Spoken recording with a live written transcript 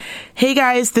Hey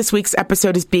guys, this week's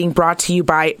episode is being brought to you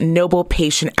by Noble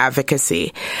Patient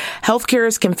Advocacy. Healthcare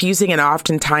is confusing and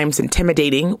oftentimes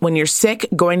intimidating. When you're sick,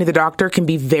 going to the doctor can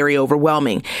be very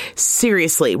overwhelming.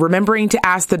 Seriously, remembering to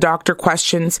ask the doctor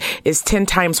questions is 10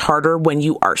 times harder when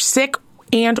you are sick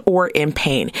and or in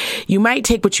pain. You might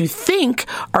take what you think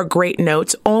are great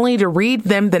notes only to read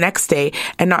them the next day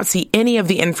and not see any of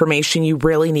the information you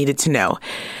really needed to know.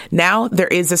 Now there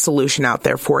is a solution out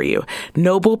there for you.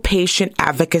 Noble Patient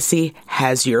Advocacy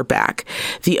has your back.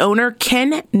 The owner,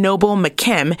 Ken Noble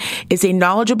McKim, is a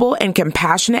knowledgeable and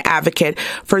compassionate advocate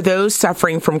for those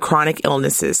suffering from chronic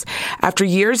illnesses. After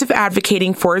years of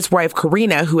advocating for his wife,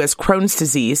 Karina, who has Crohn's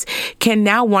disease, Ken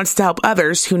now wants to help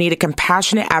others who need a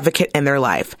compassionate advocate in their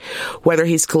life. Whether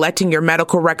he's collecting your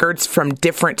medical records from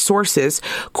different sources,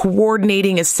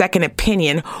 coordinating a second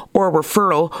opinion or a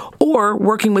referral, or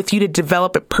working with you to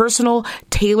develop a personal,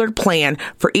 tailored plan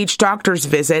for each doctor's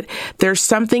visit, there's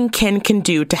something Ken can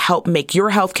do to help make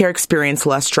your healthcare experience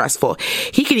less stressful.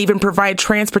 He can even provide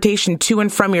transportation to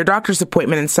and from your doctor's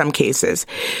appointment in some cases.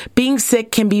 Being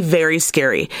sick can be very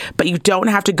scary, but you don't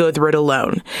have to go through it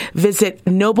alone. Visit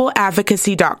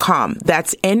nobleadvocacy.com.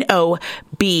 That's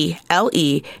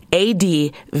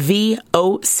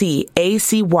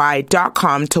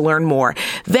NOBLEADVOCACY.com to learn more.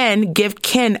 Then give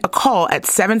Ken a call at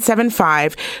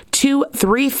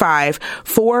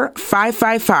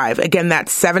 775-235-4555. Again,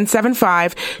 that's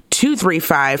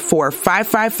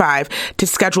 775-235-4555 to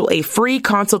schedule a free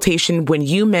consultation when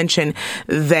you mention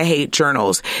the Hate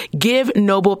Journals. Give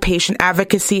Noble Patient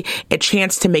Advocacy a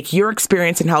chance to make your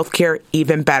experience in healthcare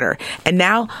even better. And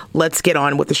now, let's get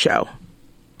on with the show.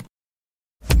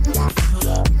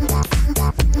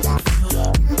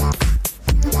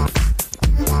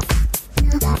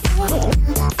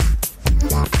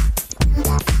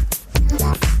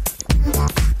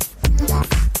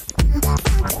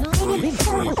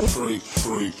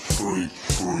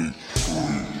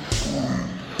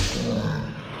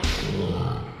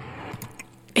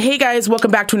 Hey guys,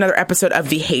 welcome back to another episode of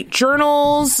the Hate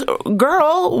Journals.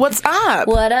 Girl, what's up?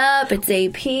 What up? It's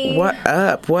AP. What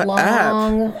up? What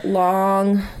up?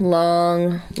 Long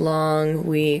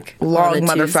week. Long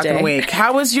motherfucking week.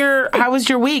 How was your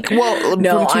week? Well,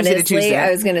 no, from Tuesday honestly, to Tuesday. I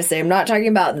was gonna say I'm not talking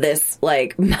about this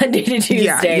like Monday to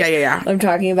Tuesday. Yeah. I'm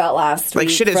talking about last week.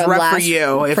 Like shit is rough for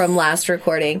you from last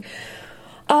recording.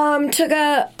 Took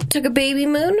a baby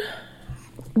moon.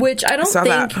 Which I don't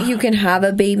think you can have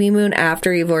a baby moon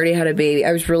after you've already had a baby.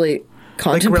 I was really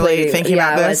contemplating. Like really thinking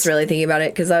about this? I was really thinking about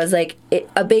it because I was like,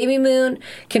 a baby moon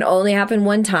can only happen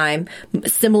one time,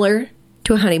 similar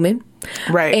to a honeymoon.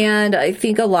 Right. And I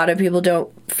think a lot of people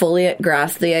don't fully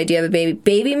grasp the idea of a baby.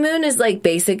 Baby moon is like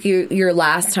basically your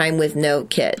last time with no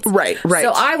kids. Right.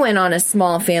 So I went on a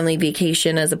small family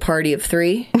vacation as a party of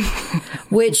 3,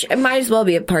 which might as well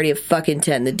be a party of fucking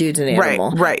 10. The dude's an animal.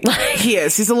 Right. He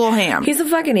is. He's a little ham. He's a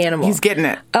fucking animal. He's getting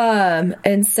it.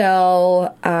 And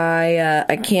so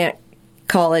I can't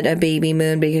call it a baby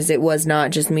moon because it was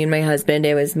not just me and my husband.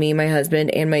 It was me, my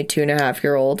husband, and my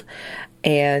 2.5-year-old.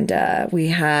 And we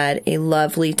had a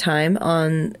lovely time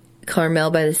on Carmel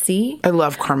by the Sea. I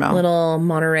love Carmel. Little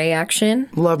Monterey action.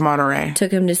 Love Monterey.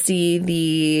 Took him to see the...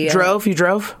 You drove? We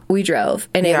drove.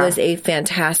 And it was a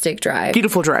fantastic drive.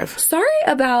 Beautiful drive. Sorry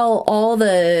about all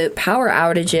the power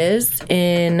outages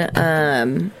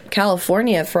in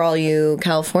California for all you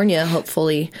California,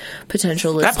 hopefully,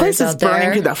 potential listeners out there. That place is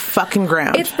burning to the fucking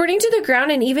ground. It's burning to the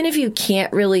ground, and even if you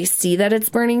can't really see that it's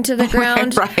burning to the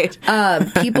ground, right.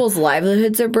 People's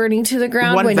livelihoods are burning to the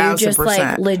ground 1,000%. when you just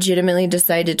like legitimately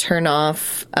decide to turn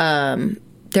off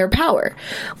their power.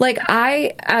 Like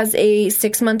I, as a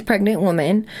 6-month pregnant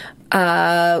woman,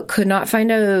 could not find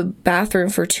a bathroom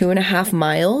for 2.5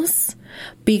 miles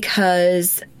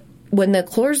because when the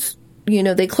clores,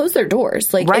 they close their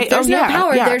doors. Like, if there's no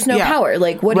power, there's no power.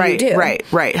 Like, what do you do?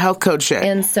 Right. Health code shit.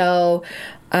 And so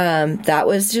that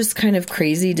was just kind of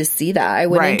crazy to see that. I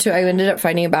ended up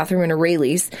finding a bathroom in a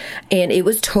Rayleigh's, and it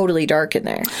was totally dark in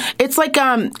there. It's like,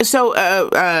 I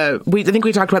think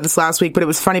we talked about this last week, but it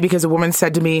was funny because a woman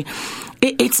said to me,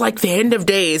 it's like the end of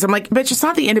days. I'm like, bitch, it's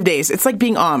not the end of days. It's like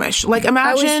being Amish. Like,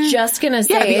 imagine. I was just going to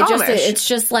say, it's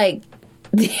just like...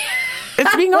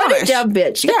 It's being what Amish. A dumb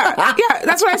bitch. Yeah,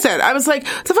 that's what I said. I was like,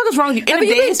 what the fuck is wrong with you? Have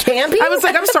you been camping? I was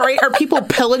like, I'm sorry, are people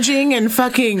pillaging and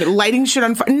fucking lighting shit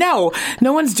on fire? No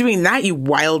one's doing that, you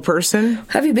wild person.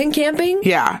 Have you been camping?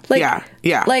 Yeah,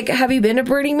 yeah. Like, have you been to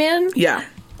Burning Man? Yeah.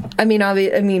 I mean,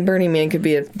 Burning Man could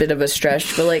be a bit of a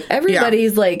stretch, but like,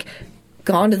 everybody's like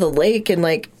gone to the lake and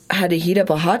like had to heat up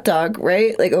a hot dog,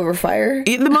 right? Like over fire.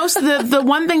 The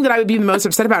one thing that I would be the most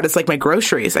upset about is like my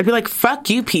groceries. I'd be like, fuck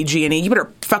you, PG&E. You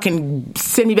better fucking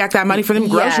send me back that money for them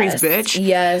groceries, bitch.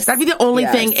 Yes. That'd be the only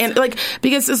thing. And like,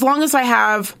 because as long as I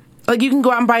have, like, you can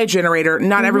go out and buy a generator.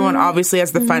 Not everyone obviously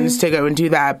has the funds to go and do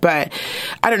that. But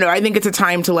I don't know. I think it's a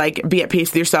time to like be at peace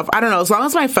with yourself. I don't know. As long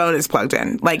as my phone is plugged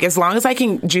in, like as long as I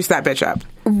can juice that bitch up.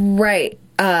 Right.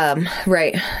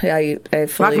 Right. Yeah, I fully I'm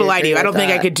not gonna lie to you. I don't think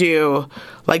that. I could do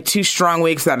like 2 strong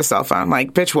weeks without a cell phone.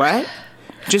 Like, bitch, what?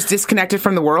 Just disconnected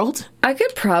from the world? I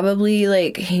could probably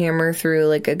like hammer through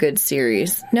like a good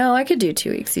series. No, I could do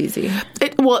 2 weeks easy.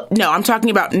 Well, no, I'm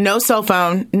talking about no cell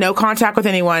phone, no contact with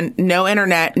anyone, no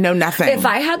internet, no nothing. If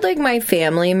I had like my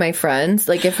family, my friends,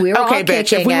 like if we were all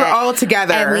bitch, if we were all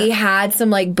together and we had some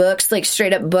like books, like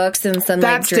straight up books and some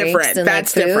like drinks and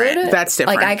that's like food, different. That's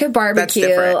different. Like I could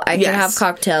barbecue, I could have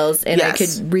cocktails, and I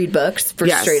Yes. could read books for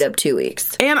straight up 2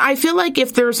 weeks. And I feel like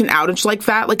if there's an outage like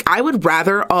that, like I would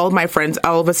rather all of my friends,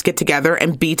 all of us get together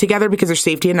and be together because there's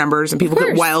safety in numbers and people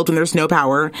get wild when there's no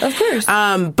power. Of course.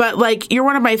 But like you're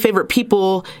one of my favorite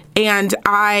people and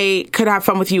I could have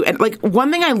fun with you. And like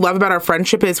one thing I love about our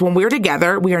friendship is when we're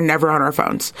together, we are never on our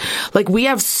phones. Like we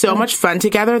have so much fun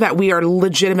together that we are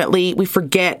legitimately, we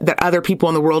forget that other people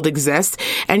in the world exist.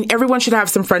 And everyone should have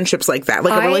some friendships like that,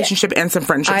 like a relationship and some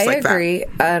friendships like that. I agree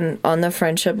on the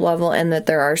friendship level, and that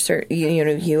there are certain,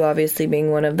 you obviously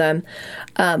being one of them.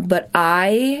 But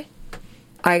I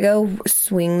go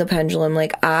swing the pendulum.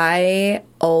 Like I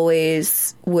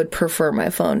always would prefer my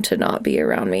phone to not be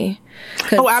around me.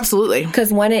 Oh, absolutely.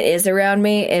 Because when it is around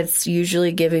me, it's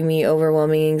usually giving me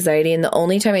overwhelming anxiety. And the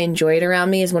only time I enjoy it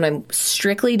around me is when I'm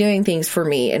strictly doing things for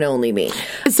me and only me.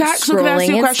 Zach, so can I ask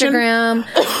you a question? Instagram,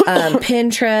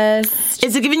 Pinterest.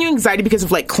 Is it giving you anxiety because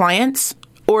of like clients?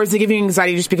 Or is it giving you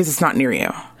anxiety just because it's not near you?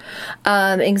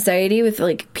 Anxiety with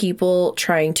like people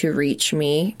trying to reach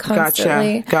me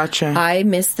constantly. Gotcha. I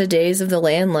miss the days of the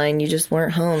landline. You just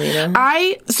weren't home, you know?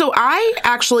 I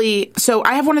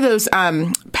have one of those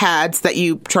pads that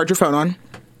you charge your phone on.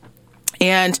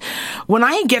 And when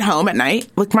I get home at night,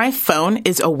 like my phone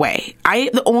is away.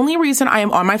 The only reason I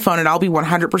am on my phone, and I'll be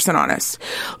 100% honest,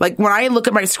 like when I look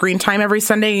at my screen time every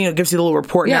Sunday, it gives you a little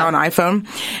report now on iPhone.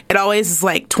 It always is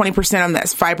like 20% on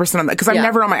this, 5% on that. Cause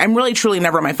I'm really truly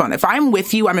never on my phone. If I'm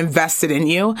with you, I'm invested in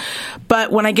you.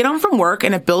 But when I get home from work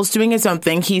and if Bill's doing his own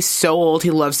thing, he's so old.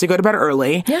 He loves to go to bed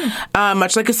early. Yeah.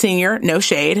 Much like a senior, no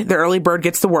shade. The early bird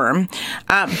gets the worm.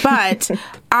 But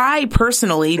I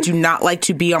personally do not like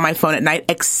to be on my phone at night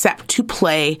except to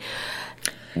play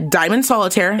Diamond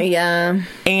Solitaire. Yeah.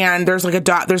 And there's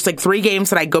like 3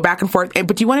 games that I go back and forth.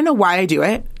 But do you want to know why I do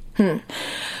it?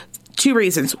 2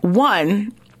 reasons.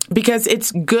 One, because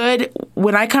it's good.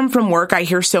 When I come from work, I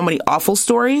hear so many awful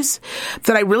stories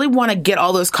that I really want to get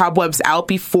all those cobwebs out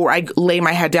before I lay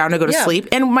my head down to go to sleep.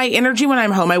 And my energy when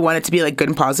I'm home, I want it to be like good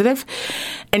and positive.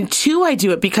 And 2, I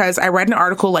do it because I read an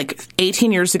article like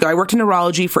 18 years ago. I worked in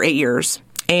neurology for 8 years.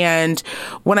 And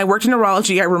when I worked in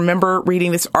neurology, I remember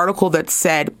reading this article that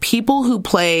said people who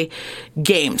play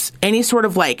games, any sort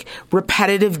of like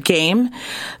repetitive game,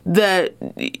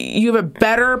 you have a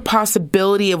better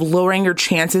possibility of lowering your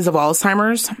chances of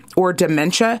Alzheimer's or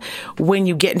dementia when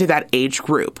you get into that age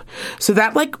group. So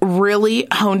that like really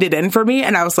honed it in for me.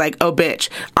 And I was like, oh, bitch,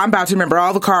 I'm about to remember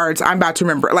all the cards. I'm about to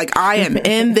remember. Like, I am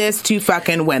in this to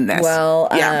fucking win this. Well,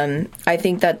 I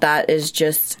think that is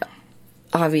just...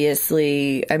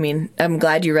 Obviously, I mean, I'm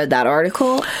glad you read that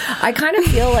article. I kind of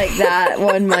feel like that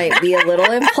one might be a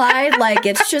little implied. Like,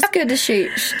 it's just good to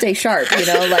stay sharp, you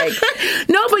know? Like,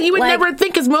 no, but you would never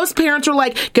think, because most parents are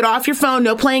like, get off your phone,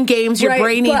 no playing games, your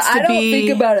brain needs to be... I don't think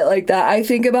about it like that. I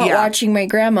think about watching my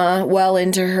grandma well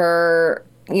into her...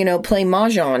 play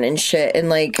mahjong and shit, and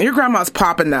like your grandma's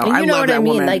popping though. I love that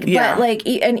woman. Like, but like,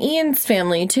 and Ian's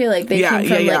family too. Like, they come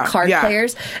from like card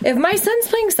players. If my son's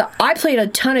playing I played a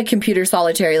ton of computer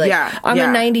solitaire. Like, I'm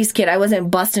a '90s kid. I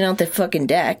wasn't busting out the fucking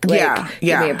deck. Like,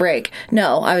 give me a break.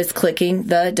 No, I was clicking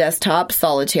the desktop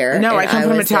solitaire. No, I come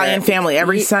from an Italian family.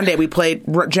 Every Sunday we played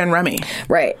Gen Rummy.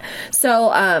 Right. So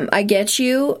I get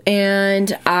you,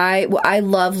 and I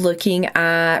love looking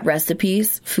at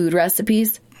recipes, food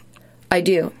recipes. I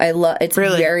do. I love. It's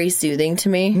very soothing to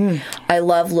me. I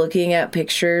love looking at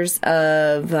pictures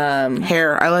of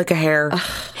hair. I like hair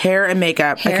and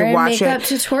makeup. I can watch makeup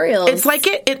tutorials. It's like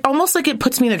it almost like it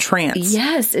puts me in a trance.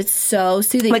 Yes, it's so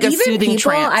soothing. Like a soothing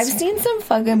trance. I've seen some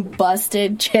fucking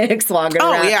busted chicks walking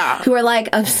around who are like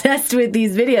obsessed with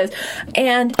these videos,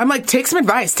 and I'm like, take some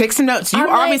advice, take some notes. You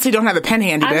obviously don't have a pen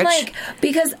handy, bitch. I'm like,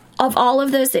 because of all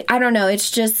of this, I don't know.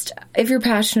 It's just if you're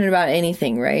passionate about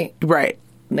anything, right? Right.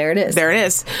 There it is. There it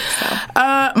is. So.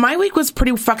 My week was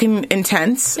pretty fucking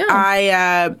intense.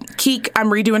 Yeah. Keek, I'm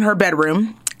redoing her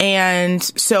bedroom. And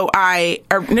so I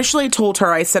initially told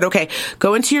her, I said, okay,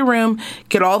 go into your room,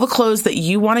 get all the clothes that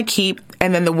you want to keep,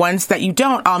 and then the ones that you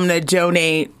don't, I'm going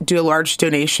to do a large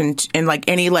donation in like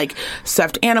any like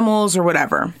stuffed animals or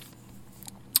whatever.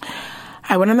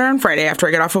 I went in there on Friday after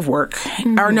I got off of work.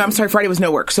 Mm-hmm. Or no, I'm sorry, Friday was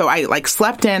no work. So I like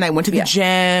slept in, I went to the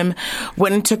gym,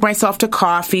 went and took myself to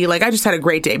coffee. Like I just had a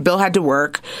great day. Bill had to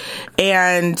work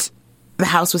and the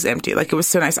house was empty. Like it was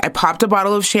so nice. I popped a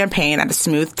bottle of champagne at a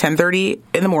smooth 10:30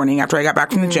 in the morning after I got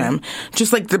back from the gym.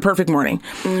 Just like the perfect morning.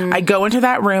 I go into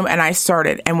that room and I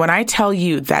started. And when I tell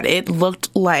you that it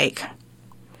looked like,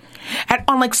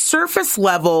 on like surface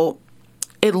level,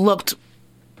 it looked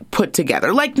put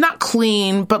together. Like not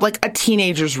clean, but like a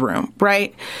teenager's room,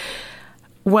 right?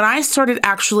 When I started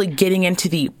actually getting into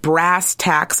the brass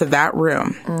tacks of that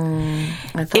room,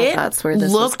 I thought that's where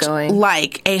this was going. It looked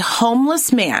like a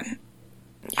homeless man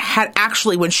had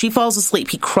actually, when she falls asleep,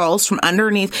 he crawls from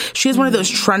underneath. She has one of those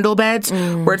trundle beds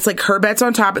where it's like her bed's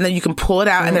on top and then you can pull it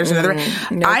out and there's another.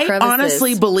 I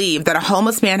honestly believe that a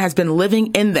homeless man has been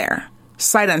living in there.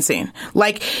 Sight unseen.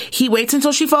 Like, he waits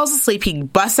until she falls asleep. He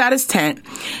busts out his tent.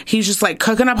 He's just, like,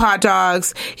 cooking up hot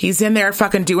dogs. He's in there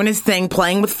fucking doing his thing,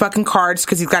 playing with fucking cards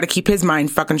because he's got to keep his mind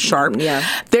fucking sharp. Yeah.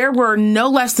 There were no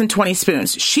less than 20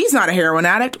 spoons. She's not a heroin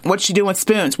addict. What's she doing with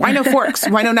spoons? Why no forks?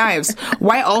 Why no knives?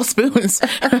 Why all spoons?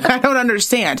 I don't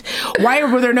understand. Why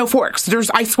were there no forks?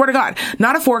 I swear to God,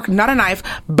 not a fork, not a knife,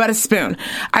 but a spoon.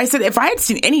 I said, if I had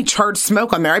seen any charred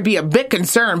smoke on there, I'd be a bit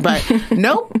concerned, but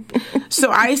nope.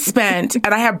 So I spent,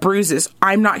 and I have bruises.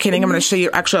 I'm not kidding. I'm going to show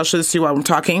you. Actually, I'll show this to you while I'm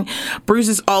talking.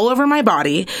 Bruises all over my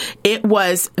body. It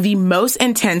was the most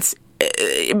intense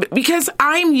because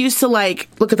I'm used to like,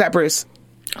 look at that, Bruce.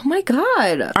 Oh my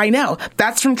God. I know.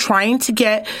 That's from trying to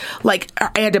get, like,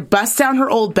 I had to bust down her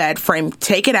old bed frame,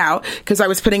 take it out, because I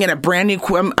was putting in a brand new,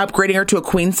 upgrading her to a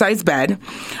queen size bed.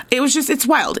 It was just, it's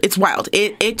wild. It's wild.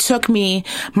 It took me,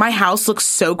 my house looks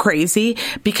so crazy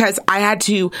because I had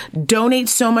to donate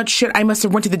so much shit. I must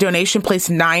have went to the donation place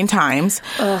 9 times.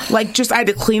 Ugh. Like, just, I had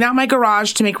to clean out my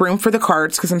garage to make room for the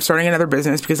carts because I'm starting another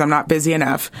business because I'm not busy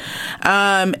enough.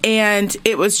 And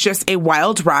it was just a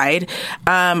wild ride.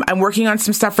 I'm working on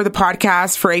some stuff for the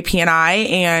podcast for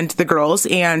APNI and the girls,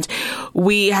 and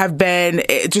we have been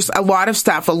just a lot of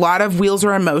stuff, a lot of wheels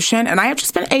are in motion, and I have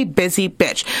just been a busy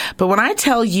bitch. But when I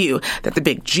tell you that the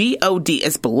big G-O-D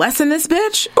is blessing this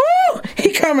bitch, ooh,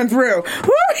 he coming through.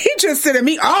 Woo, he just sending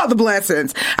me all the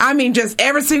blessings. I mean, just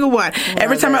every single one.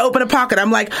 Every time I open a pocket,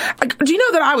 I'm like, do you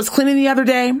know that I was cleaning the other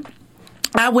day?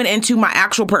 I went into my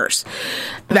actual purse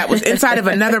that was inside of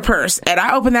another purse, and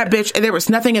I opened that bitch, and there was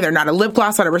nothing in there, not a lip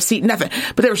gloss, not a receipt, nothing.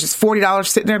 But there was just $40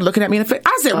 sitting there looking at me in the face.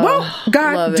 I said, well,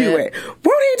 God, do it. What do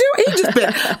you do? He just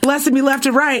been blessing me left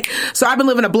and right. So I've been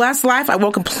living a blessed life. I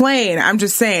won't complain. I'm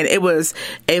just saying it was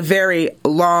a very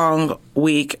long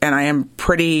week, and I am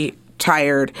pretty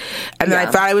tired. And then I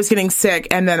thought I was getting sick,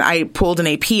 and then I pulled an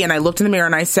AP and I looked in the mirror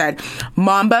and I said,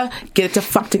 Mamba, get it to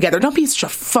fuck together. Don't be such a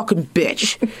fucking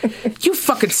bitch. You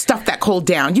fucking stuff that cold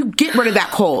down. You get rid of that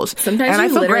cold. Sometimes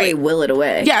and you literally will it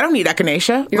away. Yeah, I don't need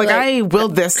echinacea. Like I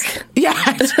willed this. Yeah,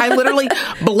 I literally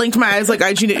blinked my eyes like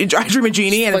I dream a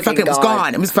genie, and it fucking was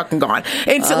gone. It was fucking gone.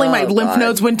 Instantly my lymph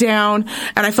nodes went down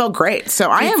and I felt great.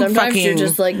 So I am sometimes fucking... you're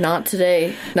just like, not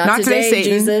today. Not today,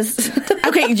 Satan. Jesus.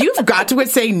 Okay, you've got to quit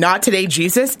saying not today,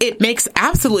 Jesus. It makes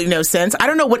absolutely no sense. I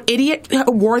don't know what idiot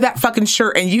wore that fucking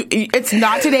shirt, and it's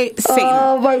not today, Satan.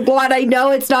 Oh my God, I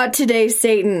know it's not today,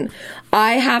 Satan.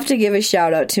 I have to give a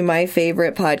shout out to my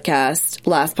favorite podcast,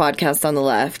 Last Podcast on the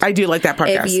Left. I do like that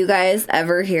podcast. If you guys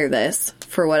ever hear this,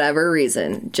 for whatever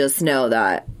reason, just know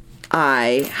that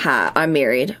I'm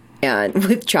married and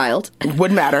with child.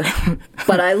 Wouldn't matter.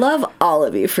 But I love all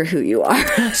of you for who you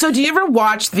are. So do you ever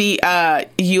watch the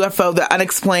UFO, the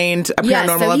unexplained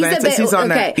paranormal events? He's on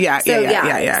that.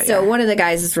 Yeah. So one of the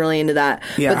guys is really into that.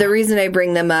 Yeah. But the reason I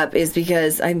bring them up is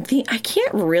because I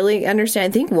can't really understand. I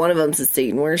think one of them's a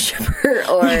Satan worshiper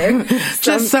or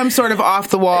just some sort of off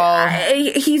the wall.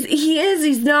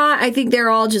 He's not. I think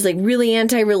they're all just like really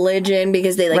anti-religion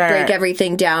because they break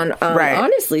everything down.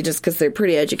 Honestly, just because they're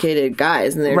pretty educated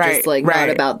guys and they're just not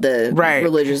about the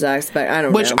religious aspect. I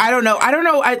don't know. I don't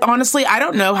know. Honestly, I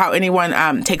don't know how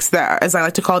anyone takes the, as I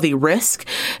like to call, the risk.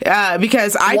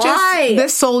 Because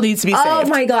this soul needs to be saved. Oh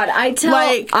my God.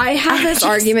 I have this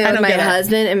argument with my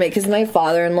husband, and because my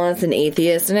father-in-law is an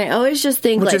atheist, and I always just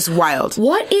think, which is wild.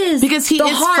 What is because he the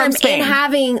is harm from Spain. in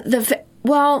having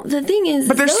the thing is,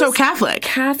 but they're so Catholic.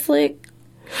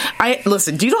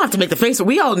 Listen, you don't have to make the face, but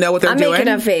we all know what they're doing. I'm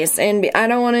making a face, and I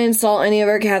don't want to insult any of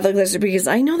our Catholic listeners because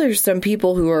I know there's some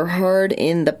people who are hard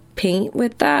in the paint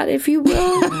with that, if you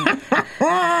will.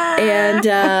 And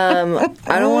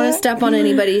I don't want to step on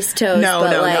anybody's toes. No.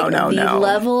 The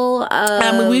level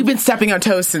of... we've been stepping on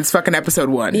toes since fucking episode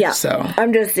 1. Yeah. So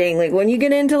I'm just saying, like, when you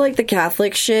get into, like, the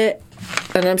Catholic shit,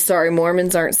 and I'm sorry,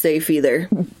 Mormons aren't safe either.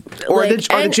 Or the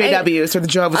JWs, or the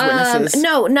Jehovah's Witnesses.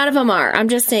 No, none of them are. I'm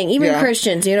just saying, even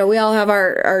Christians, you know, we all have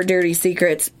our dirty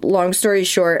secrets. Long story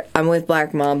short, I'm with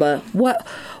Black Mamba.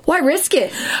 Why risk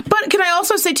it? But can I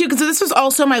also say, too, because this was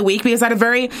also my week, because I had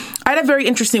a very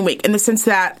interesting week in the sense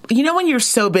that, you know, when you're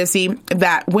so busy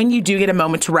that when you do get a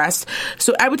moment to rest,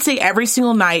 so I would say every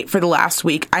single night for the last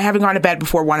week, I haven't gone to bed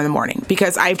before 1 a.m.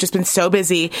 because I've just been so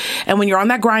busy. And when you're on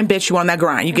that grind, bitch, you on that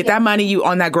grind. You get that money, you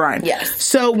on that grind. Yes.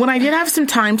 So when I did have some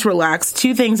time to relax,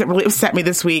 2 things that really upset me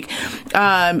this week,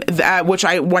 which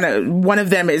one of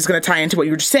them is going to tie into what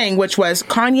you were just saying, which was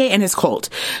Kanye and his cult.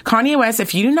 Kanye West,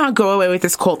 if you do not go away with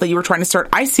this cult that you were trying to start,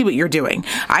 I see what you're doing.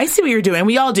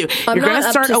 We all do. You're going to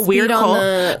start a weird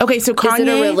cult. Okay, so Kanye... Is it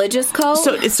a religious cult?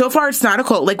 So far, it's not a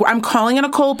cult. Like, I'm calling it a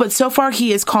cult, but so far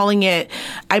he is calling it,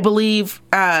 I believe,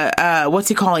 what's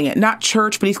he calling it? Not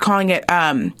church, but he's calling it,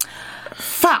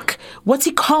 what's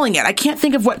he calling it? I can't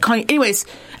think of what Kanye... Anyways,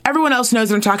 everyone else knows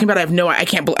what I'm talking about. I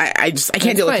can't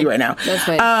deal with you right now. That's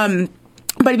fine.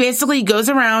 But he basically goes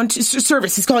around to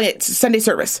service. He's calling it Sunday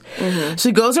service. Mm-hmm. So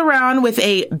he goes around with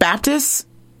a Baptist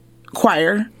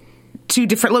choir to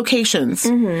different locations,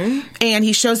 and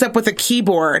he shows up with a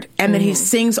keyboard, and then he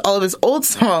sings all of his old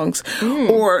songs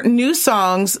or new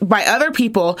songs by other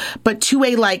people, but to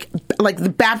a like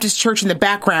the Baptist church in the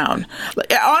background.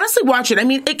 Honestly, watch it. I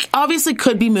mean, it obviously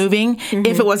could be moving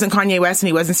if it wasn't Kanye West and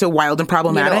he wasn't so wild and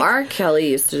problematic. You know, R.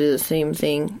 Kelly used to do the same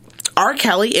thing. R.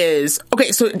 Kelly is...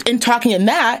 Okay, so in talking in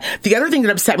that, the other thing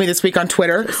that upset me this week on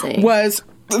Twitter was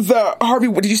the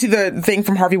Harvey... Did you see the thing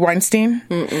from Harvey Weinstein?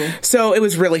 Mm-mm. So it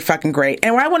was really fucking great.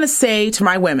 And what I want to say to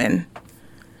my women,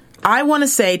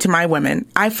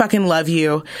 I fucking love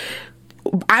you.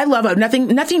 I love it.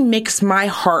 Nothing makes my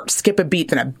heart skip a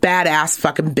beat than a badass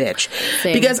fucking bitch.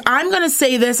 Same. Because I'm going to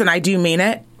say this, and I do mean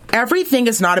it. Everything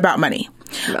is not about money.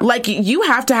 No. Like, you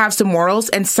have to have some morals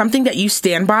and something that you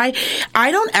stand by.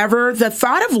 The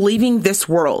thought of leaving this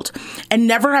world and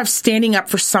never have standing up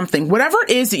for something, whatever it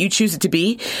is that you choose it to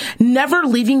be, never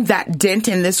leaving that dent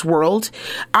in this world.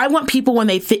 I want people, when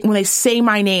they say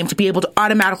my name, to be able to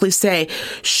automatically say,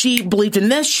 she believed in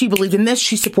this,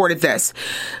 she supported this.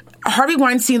 Harvey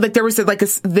Weinstein, there was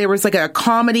a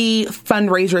comedy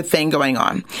fundraiser thing going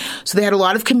on. So they had a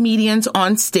lot of comedians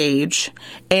on stage,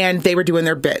 and they were doing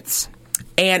their bits.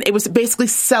 And it was basically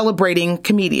celebrating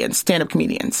comedians, stand-up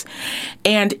comedians.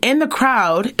 And in the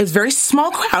crowd, it's a very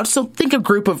small crowd, so think a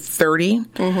group of 30,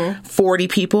 40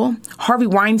 people. Harvey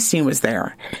Weinstein was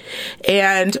there.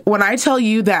 And when I tell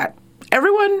you that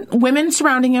women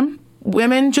surrounding him,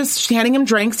 women just handing him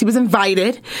drinks. He was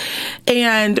invited.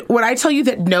 And when I tell you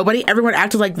that everyone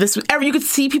acted like this, you could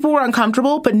see people were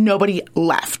uncomfortable, but nobody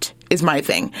left, is my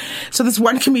thing. So this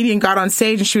one comedian got on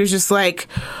stage and she was just like,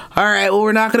 all right, well,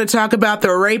 we're not going to talk about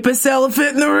the rapist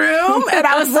elephant in the room. And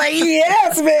I was like,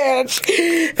 yes,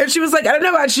 bitch. And she was like, I don't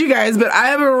know about you guys, but I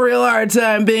have a real hard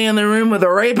time being in the room with a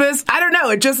rapist. I don't know.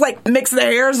 It just makes the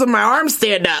hairs on my arms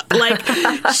stand up.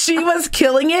 She was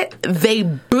killing it. They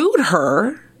booed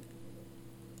her.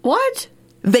 What?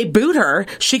 They booed her.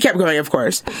 She kept going, of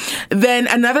course. Then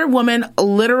another woman,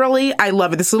 literally, I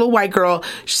love it. This little white girl,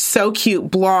 so cute,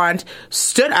 blonde,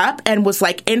 stood up and was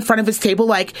in front of his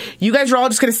table, you guys are all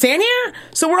just going to stand here?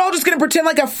 So we're all just going to pretend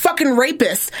like a fucking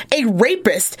rapist. A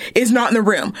rapist is not in the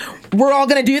room. We're all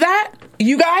going to do that?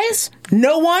 You guys?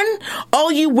 No one?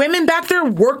 All you women back there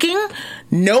working?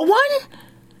 No one?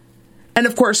 And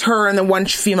of course, her and the one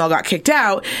female got kicked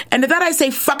out. And to that I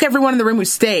say, fuck everyone in the room who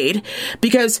stayed.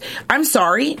 Because, I'm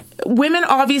sorry, women,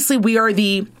 obviously, we are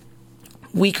the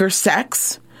weaker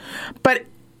sex. But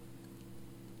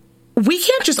we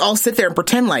can't just all sit there and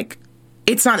pretend like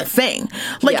it's not a thing.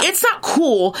 It's not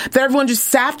cool that everyone just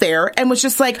sat there and was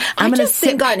just like, I'm going to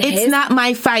sip. It's not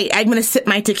my fight. I'm going to sip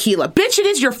my tequila. Bitch, it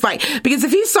is your fight. Because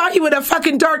if he saw you in a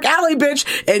fucking dark alley, bitch,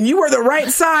 and you were the right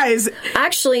size.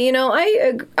 Actually,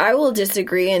 I will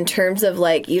disagree in terms of,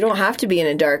 you don't have to be in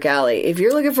a dark alley. If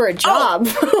you're looking for a job.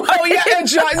 Oh yeah, a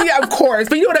job. Yeah, of course.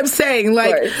 But you know what I'm saying?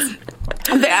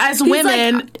 As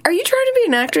women, like, are you trying to be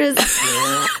an actress?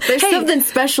 There's something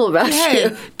special about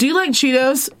you. Do you like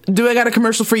Cheetos? Do I got a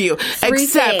commercial for you? Three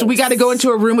Except things. we got to go into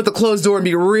a room with a closed door and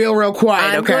be real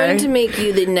quiet. I'm going to make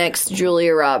you the next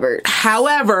Julia Roberts.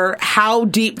 However, how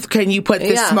deep can you put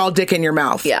this small dick in your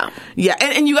mouth? Yeah.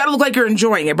 And you got to look like you're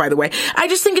enjoying it, by the way. I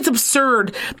just think it's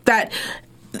absurd that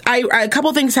a couple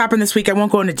of things happened this week. I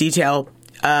won't go into detail,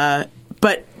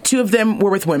 but two of them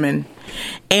were with women.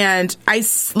 And I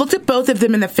looked at both of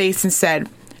them in the face and said,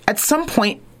 at some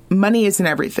point, money isn't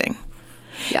everything.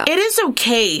 Yeah. It is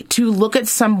okay to look at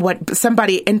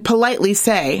somebody and politely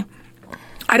say,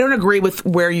 I don't agree with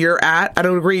where you're at. I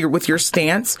don't agree with your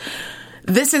stance.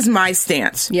 This is my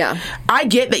stance. Yeah. I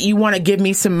get that you want to give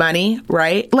me some money,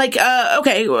 right? Like,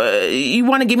 you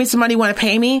want to give me some money, want to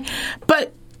pay me,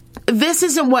 but this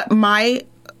isn't what my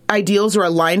ideals are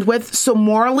aligned with, so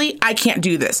morally, I can't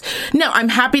do this. No, I'm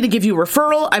happy to give you a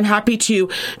referral. I'm happy to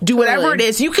do whatever it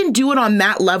is. You can do it on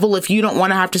that level if you don't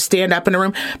want to have to stand up in a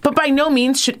room. But by no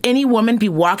means should any woman be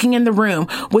walking in the room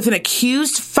with an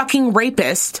accused fucking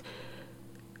rapist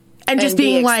and just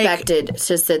being expected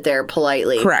to sit there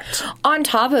politely. Correct. On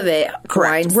top of it,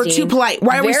 correct. We're too polite.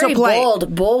 Why are we so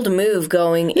polite? Bold move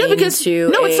going into it's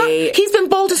not. He's been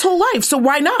bold his whole life, so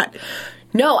why not?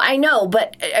 No, I know,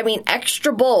 but I mean,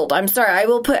 extra bold. I'm sorry, I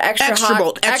will put extra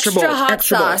hot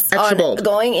sauce on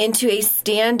going into a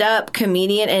stand-up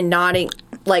comedian and not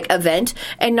event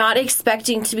and not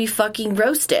expecting to be fucking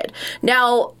roasted.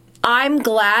 Now, I'm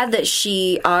glad that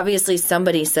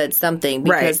somebody said something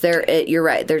because you're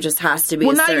right. There just has to be.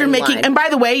 Well, now you're making, line. And by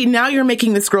the way, now you're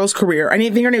making this girl's career. I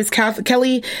think her name is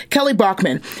Kelly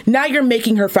Bachman. Now you're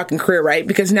making her fucking career, right?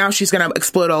 Because now she's going to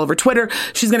explode all over Twitter.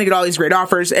 She's going to get all these great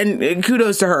offers, and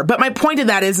kudos to her. But my point of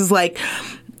that is like,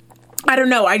 I don't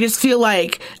know. I just feel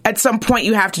like at some point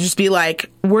you have to just be like,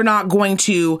 we're not going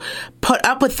to put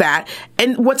up with that.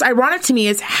 And what's ironic to me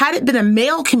is, had it been a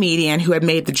male comedian who had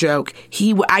made the joke,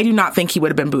 I do not think he would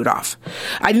have been booed off.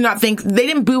 I do not think they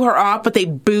didn't boo her off, but they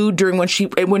booed during when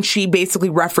she basically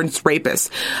referenced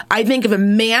rapists. I think if a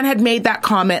man had made that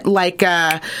comment, like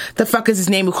the fuck is his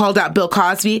name who called out Bill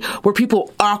Cosby, where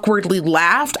people awkwardly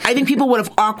laughed, I think people would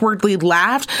have awkwardly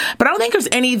laughed. But I don't think there's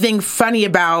anything funny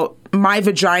about my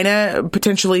vagina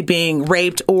potentially being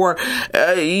raped, or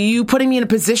you putting me in a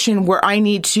position where I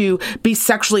need to be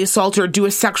sexually assaulted or do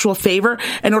a sexual favor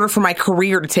in order for my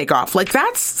career to take off. Like,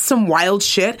 that's some wild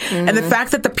shit. Mm-hmm. And the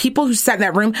fact that the people who sat in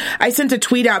that room, I sent a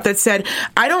tweet out that said,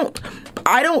 I don't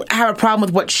have a problem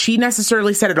with what she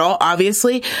necessarily said at all,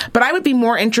 obviously, but I would be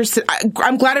more interested.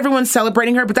 I'm glad everyone's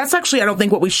celebrating her, but that's actually, I don't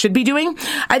think, what we should be doing.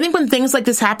 I think when things like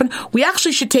this happen, we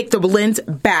actually should take the lens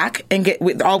back and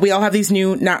we all have these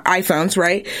new iPhones,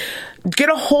 right? Get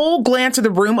a whole glance of the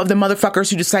room of the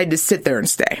motherfuckers who decided to sit there and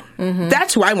stay. Mm-hmm.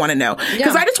 That's who I want to know.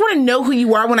 Because I just want to know who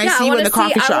you are when I see you in the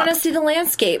coffee shop. I want to see the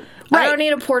landscape. Right. I don't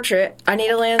need a portrait. I need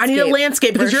a landscape. I need a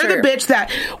landscape because you're the bitch that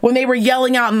when they were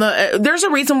yelling out in the... there's a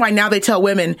reason why now they tell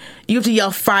women you have to yell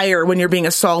fire when you're being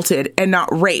assaulted and not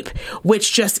rape,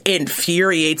 which just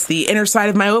infuriates the inner side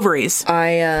of my ovaries.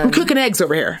 I'm cooking eggs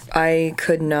over here. I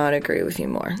could not agree with you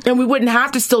more. And we wouldn't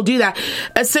have to still do that.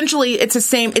 Essentially, it's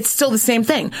still the same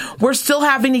thing. We're still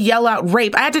having to yell out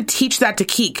rape. I had to teach that to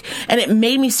Keek, and it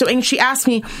made me so... And she asked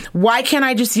me, why can't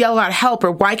I just yell out help?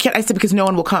 Or why can't I say, because no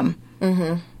one will come.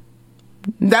 Mm-hmm.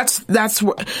 That's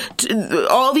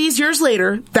all these years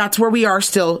later, that's where we are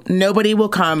still. Nobody will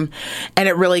come, and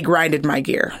it really grinded my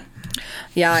gear.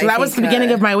 Yeah, so that was the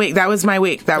beginning of my week. That was my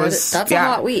week. That's a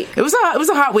hot week. It was a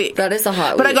hot week. That is a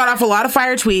hot week. But I got off a lot of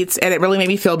fire tweets, and it really made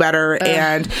me feel better.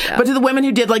 But to the women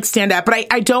who did stand up, but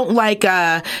I don't like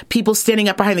people standing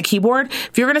up behind the keyboard.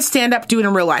 If you're going to stand up, do it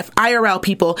in real life. IRL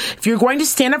people, if you're going to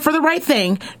stand up for the right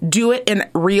thing, do it in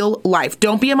real life.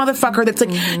 Don't be a motherfucker that's like,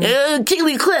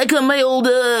 click on my old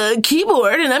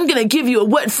keyboard, and I'm going to give you a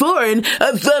what for and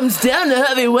a thumbs down to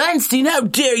Harvey Weinstein. How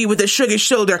dare you with a sugar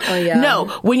shoulder? Oh, yeah. No,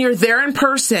 when you're there in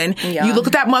person, you look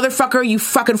at that motherfucker, you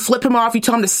fucking flip him off, you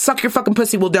tell him to suck your fucking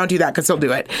pussy. Well, don't do that, because he'll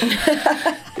do it.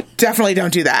 Definitely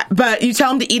don't do that. But you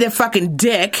tell him to eat a fucking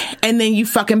dick, and then you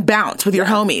fucking bounce with your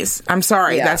homies. I'm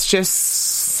sorry. Yeah.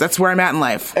 That's where I'm at in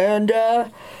life. And,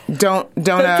 Don't.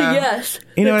 That's a yes.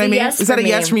 You know what I mean? Yes, is that a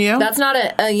yes from you? That's not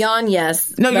a yawn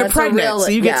yes. No, you're pregnant, so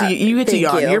you get to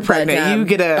yawn. You're pregnant. But, you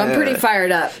get a. I'm pretty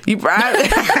fired up.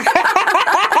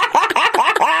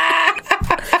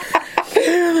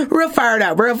 real fired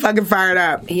up. Real fucking fired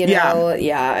up. You know,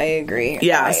 yeah, I agree.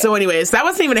 Yeah. So anyways, that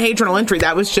wasn't even a hate journal entry.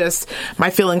 That was just my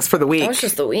feelings for the week. That was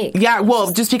just the week. Yeah.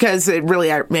 Well, just because it really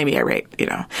made me irate, you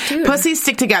know. Dude. Pussies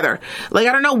stick together. Like,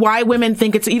 I don't know why women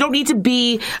think you don't need to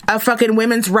be a fucking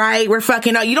women's right. We're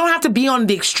fucking, you don't have to be on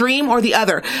the extreme or the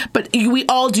other, but we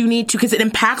all do need to, because it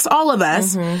impacts all of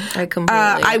us. Mm-hmm. I completely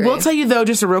agree. I will tell you though,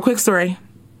 just a real quick story.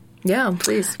 Yeah,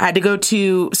 please. I had to go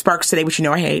to Sparks today, which you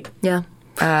know I hate. Yeah.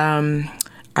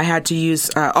 I had to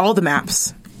use all the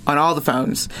maps on all the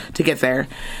phones to get there.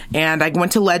 And I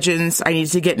went to Legends. I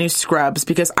needed to get new scrubs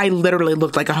because I literally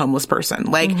looked like a homeless person.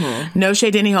 Like, no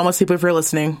shade to any homeless people if you're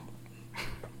listening.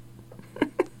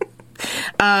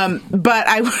 But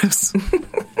I was...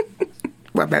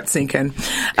 Let that sink in.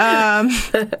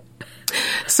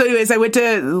 So anyways, I went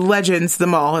to Legends, the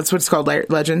mall. That's what it's called,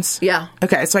 Legends? Yeah.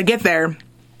 Okay, so I get there.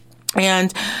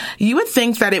 And you would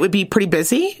think that it would be pretty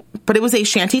busy, but it was a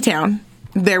shanty town.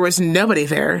 There was nobody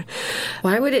there.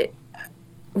 Why would it...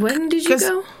 When did you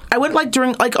go? I went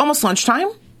during almost lunchtime.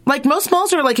 Like, most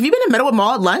malls are have you been in Meadowwood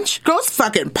Mall at lunch? Girl, it's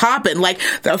fucking popping. Like,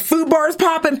 the food bar's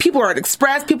popping. People are at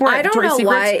Express. People are at Victoria's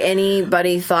Secret. I don't know why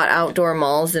anybody thought outdoor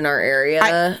malls in our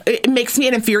area. It makes me,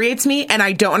 it infuriates me, and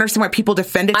I don't understand why people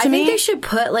defend it to me. I think they should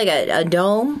put, a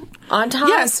dome on top.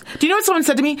 Yes. Do you know what someone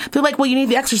said to me? They're like, well, you need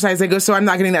the exercise. I go, so I'm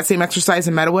not getting that same exercise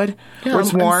in Meadowwood where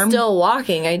it's warm? I'm still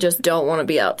walking. I just don't want to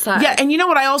be outside. Yeah, and you know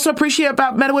what I also appreciate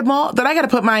about Meadowwood Mall? That I got to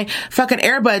put my fucking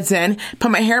earbuds in,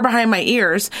 put my hair behind my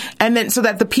ears, and then so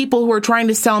that the people who are trying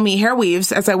to sell me hair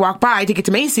weaves as I walk by to get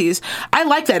to Macy's, I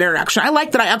like that interaction. I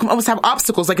like that I almost have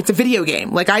obstacles, like it's a video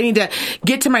game. Like, I need to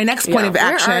get to my next point of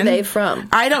action. Where are they from?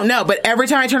 I don't know, but every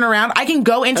time I turn around, I can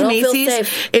go into Macy's.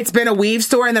 It's been a weave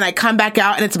store, and then I come back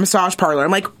out, and it's a massage parlor. I'm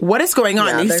like, what is going on?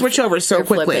 Yeah, they switch over so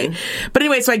quickly. Flipping. But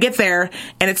anyway, so I get there,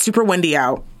 and it's super windy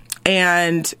out,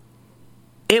 and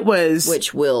it was...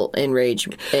 Which will enrage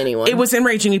anyone. It was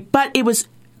enraging me, but it was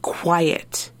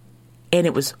quiet, and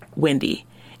it was windy,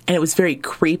 and it was very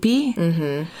creepy.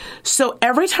 Mm-hmm. So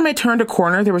every time I turned a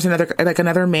corner, there was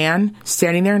another man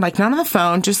standing there, not on the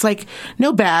phone, just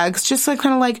no bags, just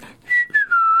kind of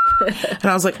and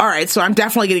I was like, all right, so I'm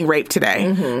definitely getting raped today.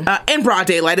 Mm-hmm. In broad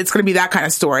daylight, it's going to be that kind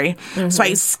of story. Mm-hmm. So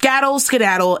I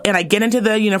skedaddle, and I get into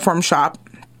the uniform shop.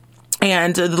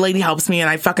 And the lady helps me, and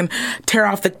I fucking tear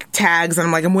off the tags, and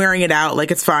I'm like, I'm wearing it out,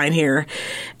 it's fine here.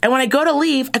 And when I go to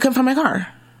leave, I couldn't find my car.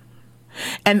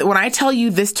 And when I tell you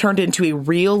this turned into a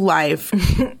real-life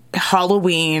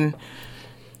Halloween...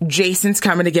 Jason's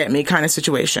coming to get me kind of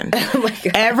situation. Oh my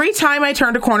God. Every time I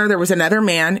turned a corner, there was another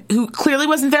man who clearly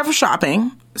wasn't there for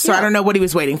shopping. So I don't know what he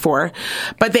was waiting for.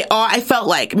 But I felt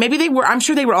like, maybe they were, I'm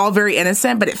sure they were all very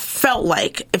innocent, but it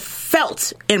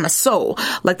felt in my soul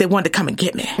like they wanted to come and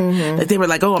get me. Mm-hmm. Like they were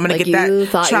like, oh, I'm going to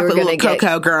get that chocolate little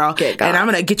cocoa girl, and I'm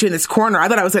going to get you in this corner. I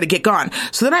thought I was going to get gone.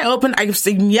 So then I was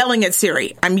yelling at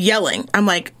Siri. I'm yelling. I'm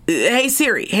like, hey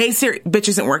Siri, bitch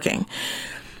isn't working.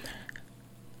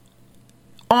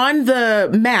 On the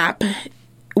map,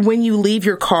 when you leave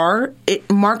your car, it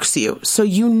marks you, so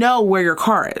you know where your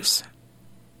car is.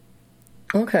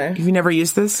 Okay. Have you never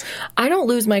used this? I don't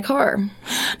lose my car.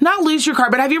 Not lose your car,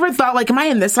 but have you ever thought, am I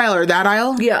in this aisle or that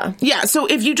aisle? Yeah. Yeah, so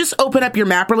if you just open up your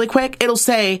map really quick, it'll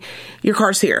say, your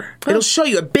car's here. Oh. It'll show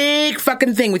you a big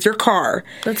fucking thing with your car.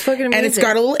 That's fucking amazing. And it's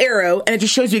got a little arrow, and it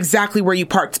just shows you exactly where you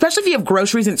parked. Especially if you have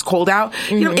groceries and it's cold out,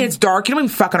 and it's dark, you don't be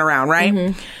fucking around, right?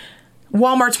 Mm-hmm.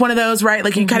 Walmart's one of those, right?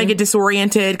 You kind of get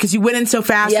disoriented because you went in so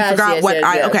fast, you forgot what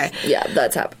I... Okay. Yeah,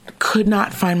 that's happened. Could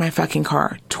not find my fucking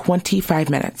car. 25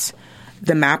 minutes.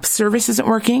 The map service isn't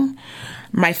working.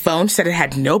 My phone said it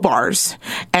had no bars,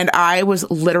 and I was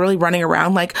literally running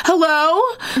around like, hello?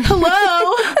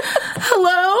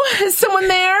 Hello? Is someone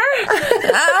there?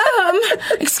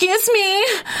 Excuse me?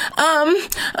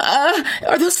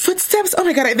 Are those footsteps? Oh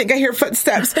my God, I think I hear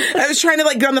footsteps. I was trying to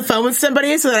get on the phone with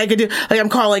somebody so that I could do, I'm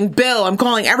calling Bill, I'm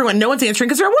calling everyone. No one's answering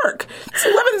because they're at work. It's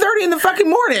 11:30 in the fucking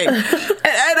morning.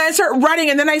 And I start running,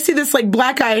 and then I see this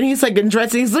black guy, and he's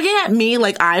dressed, and he's looking at me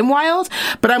like I'm wild,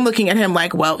 but I'm looking at him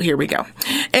like, well, here we go.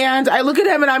 And I look at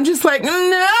him, and I'm just like, no,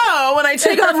 and I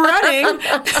take off running.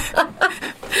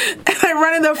 And I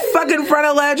run in the fucking front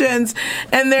of Legends,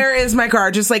 and there is my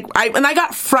car. Just I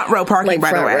got front row parking,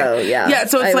 by the way. Row, yeah. Yeah,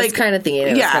 so it's I was kind of thinking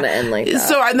it was going to end like that.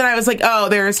 So and then I was like, oh,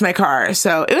 there's my car.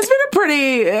 So it's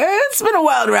been a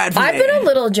wild ride for me. I've been a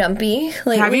little jumpy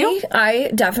lately. Have you?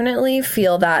 I definitely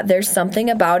feel that there's something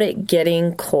about it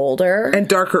getting colder. And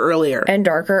darker earlier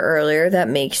that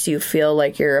makes you feel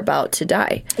like you're about to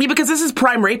die. Yeah, because this is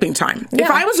prime raping time. Yeah.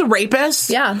 If I was a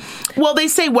rapist, well, they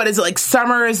say, what is it,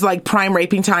 summer is prime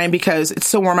raping time because it's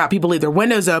so warm out, people leave their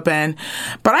windows open.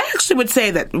 But I actually would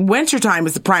say that winter wintertime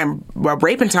is the prime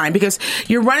raping time because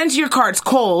you're running to your car, it's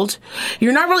cold.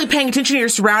 You're not really paying attention to your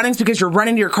surroundings because you're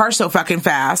running to your car so fucking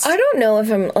fast. I don't know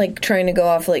if I'm like trying to go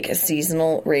off like a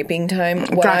seasonal raping time.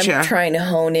 What I'm trying to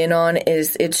hone in on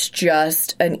is it's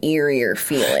just an eerier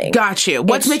feeling. Gotcha.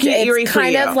 What's making it eerie for you?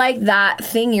 It's kind of like that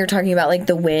thing you're talking about, like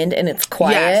the wind and it's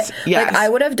quiet. Yes. Like I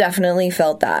would have definitely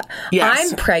felt that.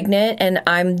 Yes. I'm pregnant and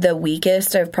I'm the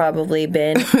weakest I've probably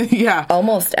been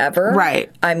almost ever.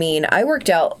 Right. I mean, I worked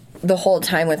out the whole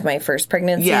time with my first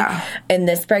pregnancy. Yeah. And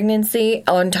this pregnancy,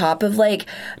 on top of like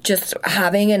just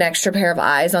having an extra pair of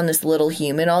eyes on this little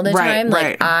human all the time,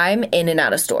 like I'm in and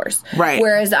out of stores. Right.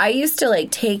 Whereas I used to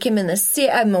like take him in the seat,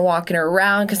 I'm walking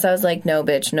around because I was like, no,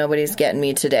 bitch, nobody's getting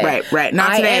me today. Right.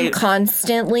 Not today. I am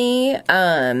constantly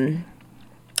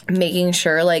making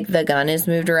sure like the gun is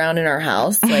moved around in our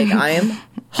house. Like I am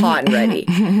hot and ready.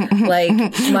 Like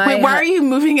wait, why are you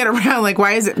moving it around? Like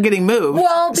why is it getting moved?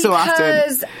 Well, so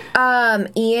often?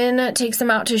 Ian takes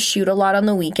him out to shoot a lot on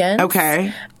the weekends.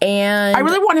 Okay. And I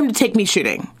really want him to take me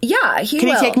shooting. Yeah, Can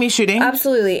he take me shooting?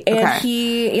 Absolutely. And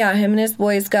him and his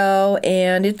boys go,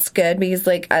 and it's good because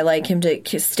like I like him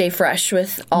to stay fresh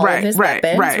with all of his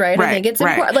weapons, right? I think it's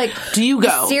important. Like, do you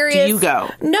go? Do you go?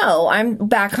 No, I'm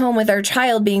back home with our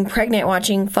child being pregnant,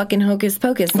 watching fucking Hocus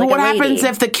Pocus. But what happens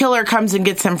if the killer comes and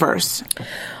gets him first?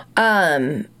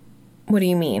 What do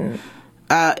you mean?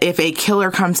 If a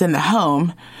killer comes in the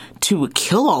home to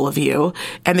kill all of you,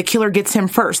 and the killer gets him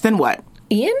first, then what?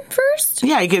 Ian first?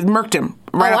 Yeah, he murked him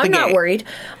right out the gate. I'm not worried.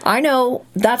 I know.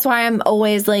 That's why I'm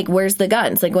always like, where's the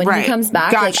guns? Like, when he comes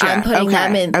back, like, I'm putting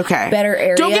them in better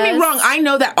areas. Don't get me wrong. I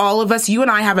know that all of us, you and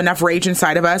I have enough rage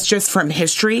inside of us just from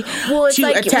history to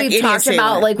like attack we've talked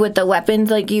about, like, with the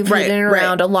weapons, like, you've hidden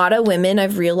around. A lot of women,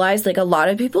 I've realized, like, a lot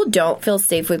of people don't feel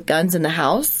safe with guns in the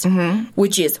house,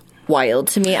 which is wild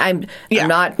to me. I'm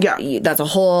not. That's a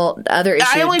whole other issue.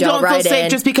 I only don't feel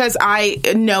safe just because I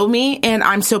know me and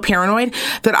I'm so paranoid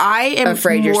that I am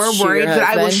afraid more worried that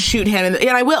I will shoot him. And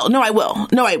I will. No, I will.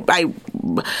 No,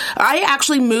 I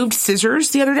actually moved scissors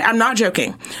the other day. I'm not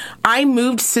joking. I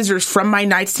moved scissors from my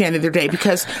nightstand the other day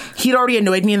because he'd already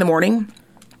annoyed me in the morning.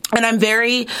 And I'm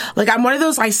very, like, I'm one of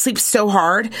those, I sleep so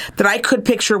hard that I could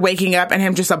picture waking up and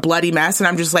him just a bloody mess. And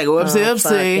I'm just like,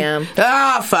 whoopsie.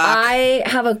 Fuck. I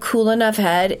have a cool enough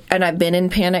head, and I've been in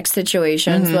panic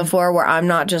situations before where I'm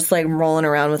not just, like, rolling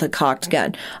around with a cocked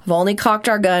gun. I've only cocked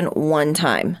our gun one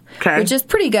time, which is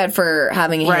pretty good for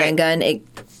having a handgun,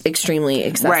 extremely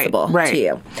accessible to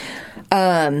you.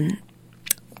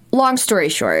 Long story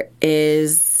short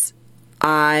is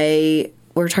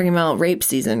we're talking about rape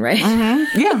season, right?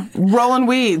 Yeah, rolling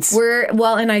weeds.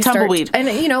 Tumbleweed. And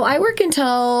you know, I work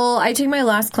until I take my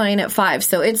last client at 5,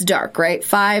 so it's dark, right?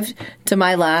 5 to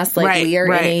my last. Like we are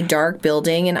in a dark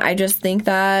building, and I just think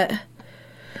that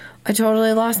I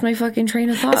totally lost my fucking train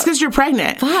of thought. It's because you're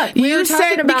pregnant. Fuck.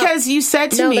 Because you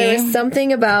said to me, there was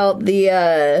something about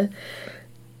the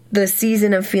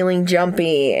season of feeling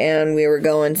jumpy, and we were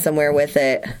going somewhere with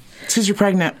it. It's because you're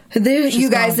pregnant. You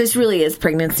guys, this really is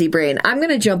pregnancy brain. I'm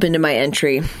going to jump into my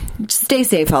entry. Stay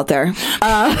safe out there.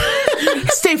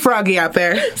 Stay froggy out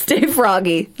there. Stay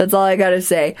froggy. That's all I got to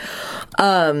say.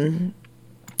 I'm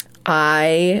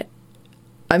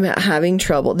having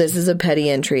trouble. This is a petty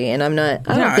entry, and I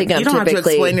don't think I'm typically pretty petty. You don't have to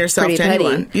explain yourself to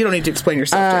anyone. You don't need to explain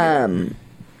yourself to anyone.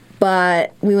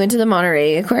 But we went to the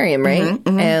Monterey Aquarium, right?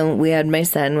 And we had my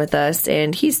son with us,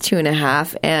 and he's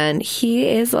 2.5, and he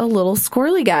is a little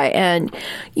squirrely guy. And,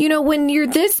 you know, when you're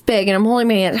this big, and I'm holding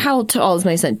my hand, how tall is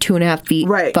my son? 2.5 feet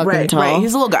fucking tall. Right.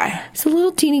 He's a little guy. He's a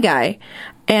little teeny guy.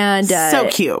 And so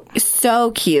cute.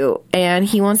 So cute. And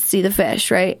he wants to see the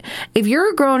fish, right? If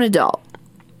you're a grown adult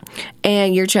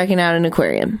and you're checking out an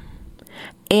aquarium,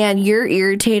 and you're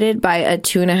irritated by a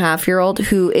 2.5-year-old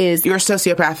who is... You're a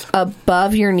sociopath.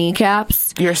 Above your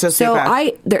kneecaps. You're a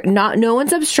sociopath. So no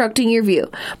one's obstructing your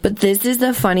view. But this is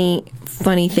the funny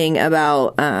thing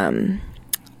about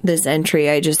this entry,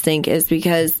 I just think, is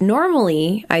because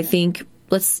normally, I think,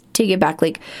 let's take it back,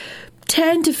 like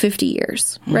 10 to 50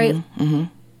 years, right?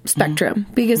 Spectrum.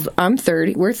 Because I'm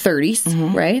 30. We're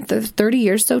 30s, right? There's 30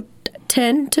 years, so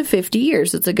 10 to 50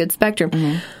 years. It's a good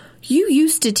spectrum. You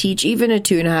used to teach even a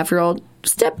 2.5-year-old,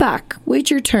 step back,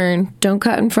 wait your turn, don't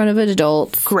cut in front of an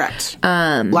adult. Correct.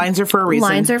 Lines are for a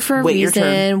reason. Wait your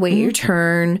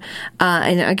turn.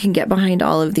 And I can get behind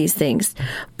all of these things.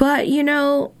 But, you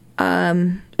know,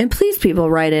 and please, people,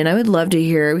 write in. I would love to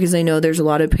hear, because I know there's a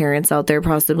lot of parents out there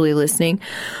possibly listening.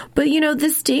 But,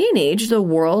 this day and age, the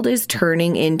world is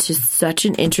turning into such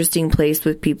an interesting place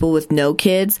with people with no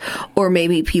kids, or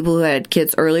maybe people who had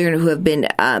kids earlier and who have been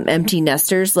empty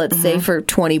nesters, let's say, for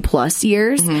 20 plus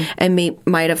years, and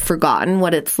might have forgotten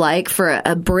what it's like for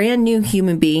a brand new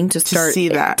human being to start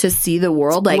to see the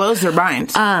world. Like, blows their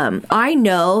mind. I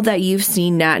know that you've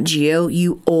seen Nat Geo,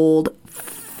 you old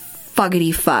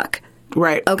fuckity fuck.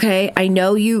 Right. Okay. I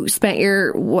know you spent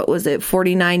your, what was it,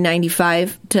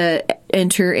 $49.95 to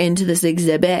enter into this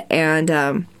exhibit. And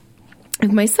if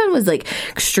my son was like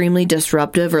extremely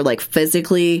disruptive or like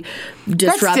physically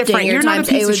disrupting your time,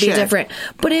 it would be different.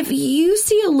 But if you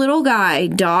see a little guy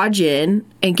dodge in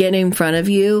and get in front of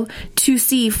you, to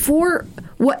see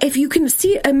if you can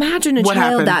see, imagine a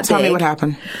child that big. Tell me what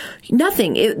happened.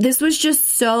 Nothing. This was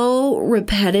just so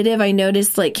repetitive. I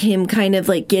noticed like him kind of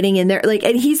like getting in there, like,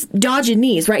 and he's dodging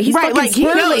knees, right? He's right, like he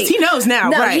knows now.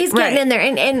 No, right, he's getting in there,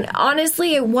 and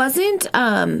honestly, it wasn't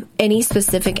any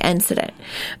specific incident.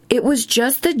 It was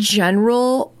just the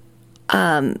general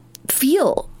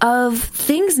feel of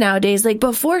things nowadays. Like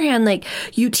beforehand, like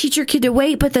you teach your kid to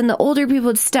wait, but then the older people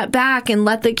would step back and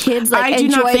let the kids like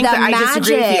enjoy the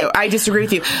magic. I disagree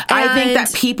with you. I think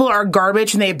that people are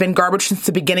garbage, and they have been garbage since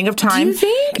the beginning of time. Do you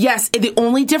think? Yes. The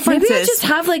only difference maybe is I just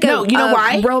have like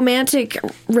why? Romantic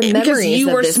memories because you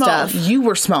of were this small. stuff. You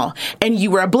were small, and you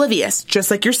were oblivious,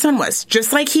 just like your son was,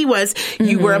 just like he was.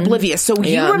 You were oblivious, so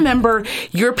you remember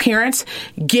your parents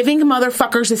giving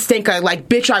motherfuckers a stink eye, like,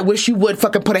 bitch, I wish you would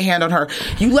fucking put a hand on her.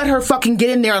 You let her fucking get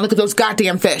in there and look at those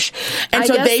goddamn fish. And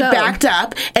so they backed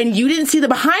up, and you didn't see the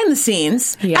behind the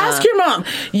scenes. Yeah. Ask your mom.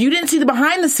 You didn't see the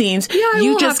behind the scenes. Yeah,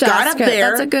 you just got up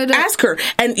there. That's a good ask her.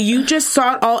 And you just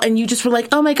saw it all, and you just were like,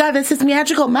 oh my God, this is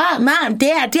magical. Mom,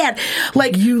 dad.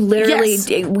 Like, you literally,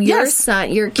 your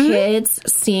son, your kids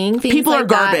seeing things people like are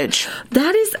garbage.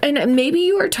 That is, and maybe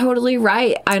you are totally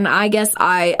right. And I guess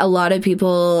a lot of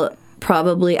people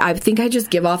probably, I think I just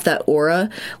give off that aura.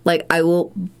 Like, I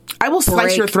will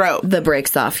slice your throat. The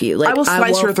brakes off you. Like, I will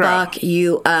slice your throat. Fuck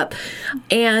you up.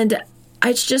 And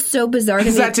it's just so bizarre to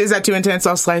me. Is that too intense?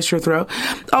 I'll slice your throat.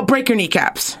 I'll break your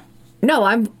kneecaps. No,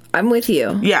 I'm with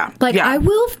you. Yeah. Like, I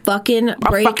will fucking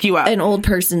break fuck you up. an old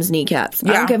person's kneecaps.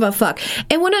 Yeah. I don't give a fuck.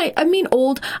 And when I mean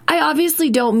old, I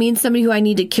obviously don't mean somebody who I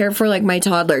need to care for, like my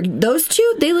toddler. Those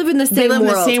two, they live in the same world. In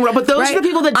the same world. But those are the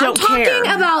people that don't care. I'm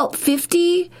talking about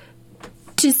 50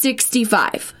 to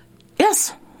 65.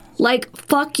 Yes. Like,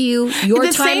 fuck you. Your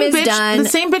time is done. The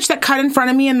same bitch that cut in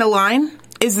front of me in the line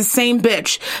is the same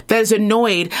bitch that is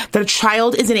annoyed that a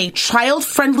child is in a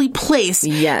child-friendly place.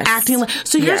 Yes. Acting like...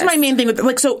 So here's my main thing with...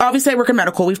 Like, so obviously I work in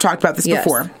medical. We've talked about this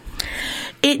before.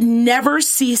 It never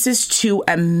ceases to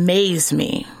amaze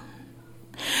me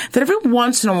that every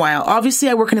once in a while, obviously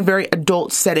I work in a very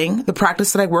adult setting. The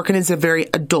practice that I work in is a very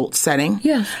adult setting.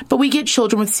 Yeah. But we get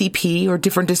children with CP or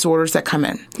different disorders that come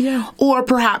in. Yeah. Or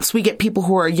perhaps we get people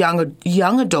who are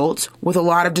young adults with a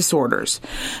lot of disorders.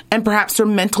 And perhaps they're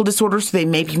mental disorders, so they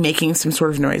may be making some sort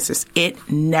of noises. It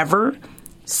never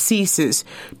ceases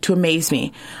to amaze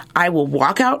me. I will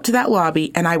walk out to that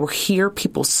lobby and I will hear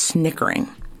people snickering.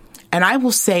 And I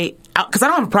will say, because I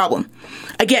don't have a problem.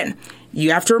 Again,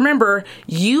 you have to remember,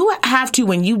 you have to,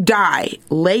 when you die,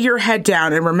 lay your head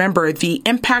down and remember the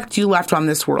impact you left on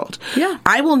this world. Yeah.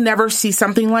 I will never see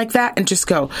something like that and just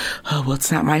go, oh, well, it's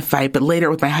not my fight. But later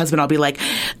with my husband, I'll be like,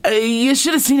 you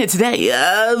should have seen it today.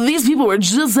 These people were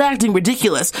just acting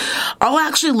ridiculous. I'll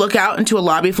actually look out into a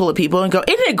lobby full of people and go,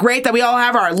 isn't it great that we all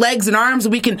have our legs and arms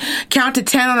and we can count to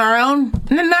 10 on our own?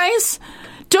 Isn't it nice?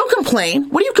 Don't complain.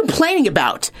 What are you complaining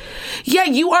about? Yeah,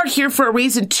 you are here for a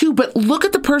reason too, but look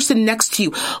at the person next to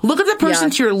you. Look at the person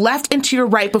to your left and to your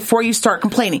right before you start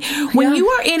complaining. When you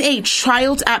are in a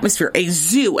child's atmosphere, a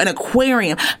zoo, an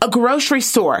aquarium, a grocery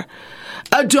store,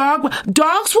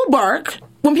 dogs will bark.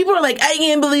 When people are like, I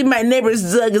can't believe my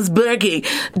neighbor's dog is barking.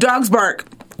 Dogs bark.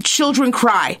 Children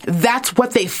cry. That's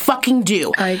what they fucking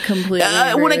do. I completely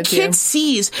agree when a kid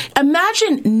sees,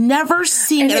 imagine never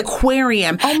seeing an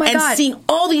aquarium and seeing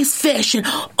all these fish and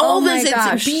all this.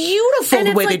 It's beautiful and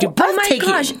the way they do. Oh my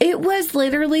gosh! It was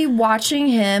literally watching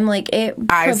him, like, it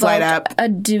eyes light up. A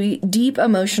deep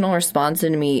emotional response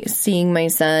in me seeing my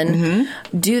son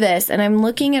do this, and I'm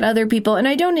looking at other people, and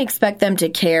I don't expect them to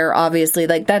care. Obviously,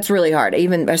 like, that's really hard.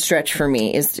 Even a stretch for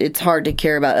me. It's hard to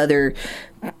care about other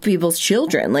people's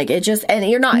children. Like, it just, and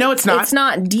you're not. No, it's not. It's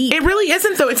not deep. It really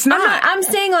isn't, though. It's not. I'm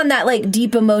saying on that, like,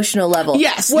 deep emotional level.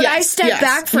 Yes. Would I step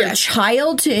back for a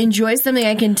child to enjoy something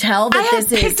I can tell that this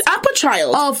is. I have picked up a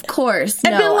child. Of course.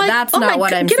 And no, been like, that's not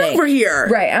what I'm saying. Get over here.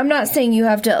 Right. I'm not saying you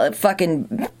have to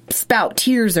fucking spout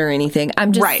tears or anything.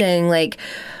 I'm just saying, like,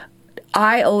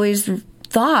 I always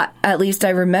thought, at least I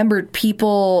remembered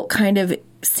people kind of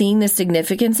seeing the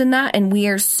significance in that, and we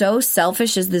are so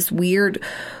selfish as this weird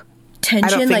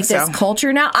tension, like this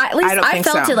culture now. At least I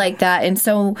felt it like that. And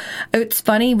so it's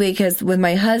funny because with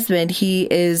my husband, he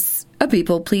is a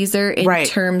people pleaser in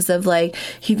terms of, like,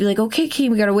 he'd be like, okay,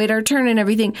 we gotta wait our turn and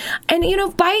everything. And, you know,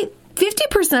 by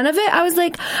 50% of it, I was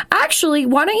like, actually,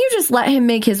 why don't you just let him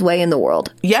make his way in the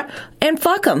world? Yep. And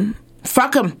fuck him.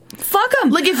 Fuck him. Fuck him.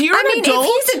 Like, if you're an adult,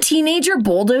 if he's a teenager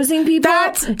bulldozing people,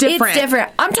 that's different. It's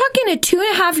different. I'm talking a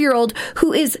 2.5-year-old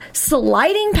who is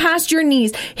sliding past your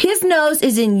knees. His nose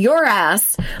is in your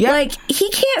ass. Yep. Like,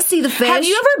 he can't see the fish. Have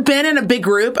you ever been in a big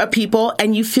group of people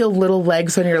and you feel little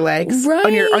legs on your legs? Right.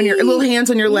 On your little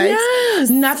hands on your legs? Yes.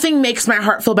 Nothing makes my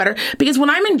heart feel better. Because when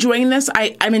I'm enjoying this,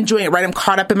 I'm enjoying it, right? I'm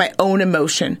caught up in my own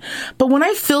emotion. But when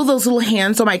I feel those little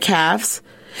hands on my calves,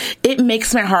 it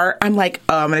makes my heart, I'm like,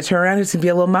 oh, I'm going to turn around. There's going to be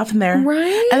a little muffin there.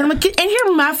 Right. And I'm like, get in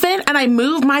here, muffin. And I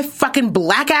move my fucking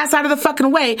black ass out of the fucking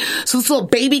way so this little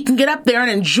baby can get up there and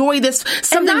enjoy this,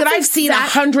 something that I've seen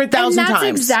 100,000 times. That's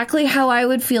exactly how I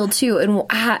would feel too.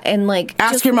 And like,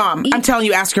 ask your mom. I'm telling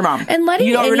you, ask your mom. And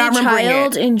letting any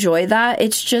child enjoy that,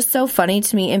 it's just so funny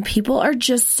to me. And people are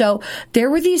just so, there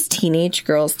were these teenage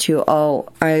girls too. Oh,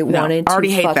 I wanted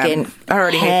to fucking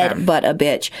headbutt a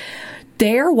bitch.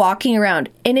 They're walking around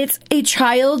and it's a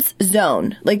child's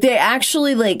zone. Like, they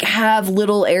actually, like, have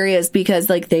little areas because,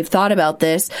 like, they've thought about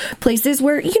this. Places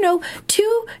where, you know,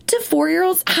 2 to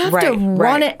 4-year-olds have to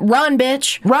run,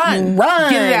 bitch. Run.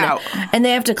 Get it out. And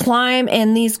they have to climb,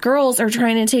 and these girls are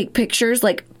trying to take pictures,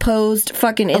 like, posed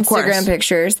fucking Instagram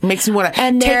pictures. Makes me want to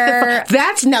take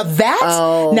that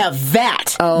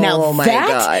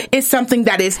is something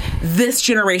that is this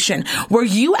generation, where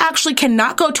you actually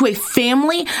cannot go to a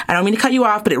family. I don't mean to cut you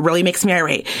off, but it really makes me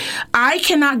irate. I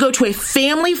cannot go to a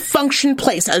family function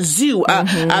place, a zoo,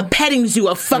 a petting zoo,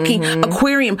 a fucking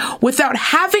aquarium, without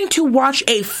having to watch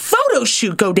a photo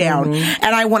shoot go down.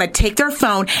 And I want to take their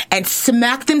phone and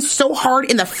smack them so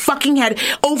hard in the fucking head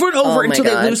over and over until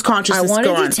they lose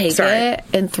consciousness. Take it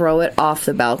and throw it off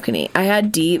the balcony. I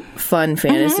had deep, fun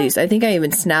fantasies. I think I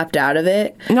even snapped out of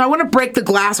it. No, I want to break the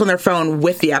glass on their phone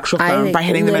with the actual phone by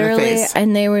hitting them in the face.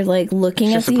 And they were, like,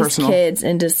 looking at these kids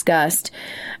in disgust.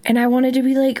 And I wanted to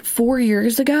be like, 4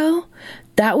 years ago,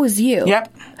 that was you.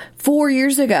 Yep. 4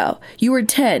 years ago, you were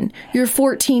 10. You're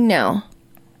 14 now.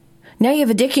 Now you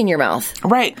have a dick in your mouth.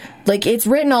 Right. Like, it's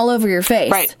written all over your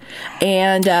face. Right.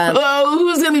 And,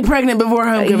 who's going to be pregnant before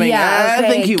homecoming? Yeah, okay. I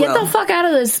think you will. Get the fuck out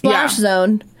of the splash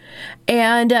zone.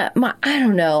 And I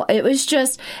don't know. It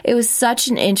was such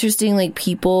an interesting, like,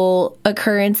 people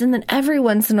occurrence. And then every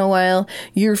once in a while,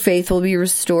 your faith will be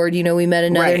restored. You know, we met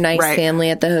another nice family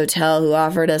at the hotel who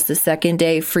offered us the second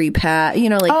day free pat. You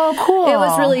know, like, oh, cool. It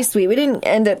was really sweet. We didn't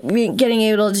end up getting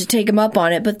able to take them up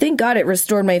on it, but thank God it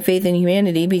restored my faith in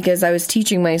humanity, because I was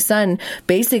teaching my son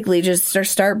basically just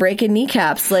start breaking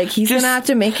kneecaps. Like, he's going to have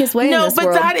to make his way in this world. No,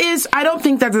 but that is, I don't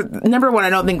think that's, number one, I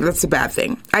don't think that's a bad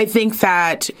thing. I think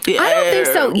that... I don't think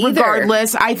so either.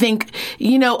 Regardless, I think,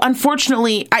 you know,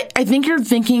 unfortunately, I think you're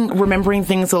remembering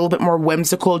things a little bit more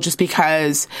whimsical just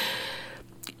because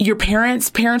your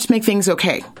parents make things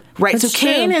okay. Right. That's so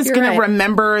Cain is going to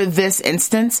remember this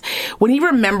instance. When he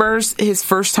remembers his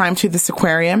first time to this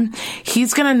aquarium,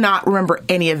 he's going to not remember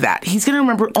any of that. He's going to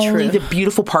remember only the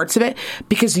beautiful parts of it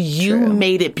because you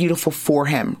made it beautiful for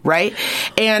him. Right.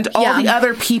 And all the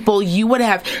other people you would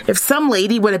have, if some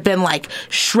lady would have been like,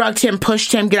 shrugged him,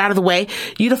 pushed him, get out of the way,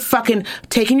 you'd have fucking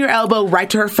taken your elbow right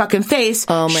to her fucking face.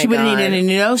 Oh my God. She wouldn't need any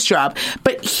nose job.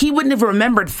 But he wouldn't have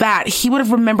remembered that. He would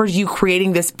have remembered you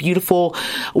creating this beautiful,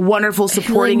 wonderful,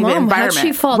 supporting the environment. How'd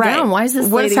she fall down? Why is this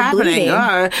lady bleeding?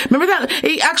 Remember that?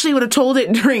 He actually would have told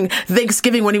it during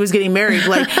Thanksgiving when he was getting married.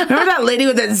 Like, remember that lady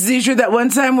with that seizure that one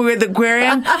time we were at the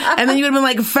aquarium? And then you would have been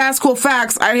like, fast, cool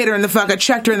facts. I hit her in the fucking,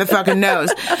 checked her in the fucking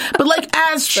nose. But like,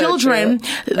 as children,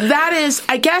 that is,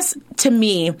 I guess, to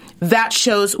me, that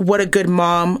shows what a good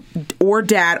mom or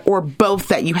dad or both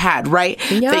that you had, right?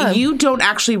 Yeah. That you don't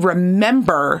actually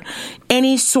remember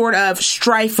any sort of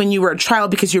strife when you were a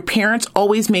child because your parents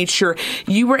always made sure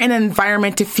you were in an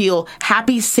environment to feel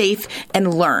happy, safe,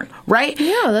 and learn, right?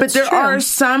 Yeah, that's But there are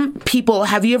some people,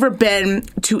 have you ever been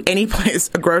to any place,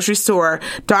 a grocery store,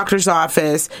 doctor's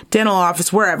office, dental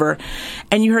office, wherever,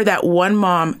 and you heard that one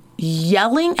mom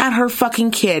yelling at her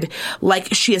fucking kid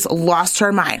like she has lost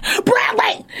her mind.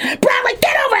 Bradley,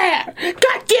 get over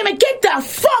God damn it, get the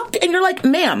fuck. And you're like,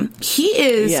 ma'am, he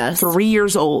is 3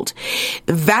 years old.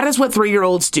 That is what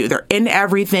 3-year-olds do. They're in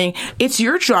everything. It's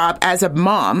your job as a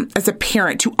mom, as a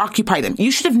parent, to occupy them.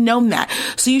 You should have known that.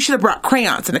 So you should have brought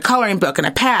crayons and a coloring book and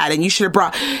a pad, and you should have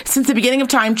brought, since the beginning of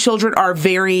time, children are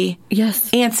very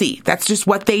antsy. That's just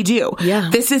what they do. Yeah.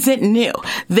 This isn't new.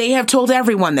 They have told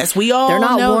everyone this. We all know this.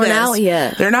 They're not worn out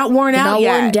yet. They're not worn out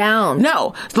yet. Not worn down.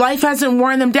 No. Life hasn't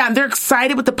worn them down. They're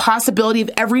excited with the possibility of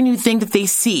every new thing that they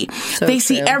see. They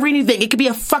see every new thing. It could be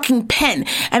a fucking pen.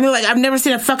 And they're like, I've never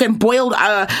seen a fucking boiled,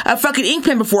 a fucking ink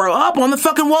pen before. Up on the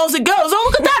fucking walls it goes.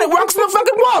 Oh, look at that. It works on the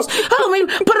fucking walls. Oh, let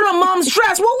me put it on mom's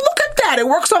dress. Well, look at that. It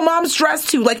works on mom's dress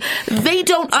too. Like, they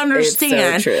don't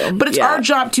understand. It's so true. But it's our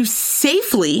job to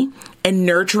safely and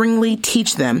nurturingly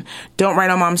teach them, don't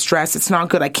write on mom's dress. It's not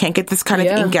good. I can't get this kind of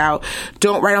ink out.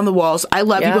 Don't write on the walls. I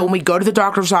love you, but when we go to the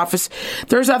doctor's office,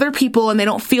 there's other people and they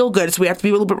don't feel good, so we have to be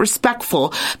a little bit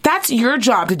respectful. That's your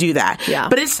job to do that. Yeah.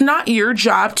 But it's not your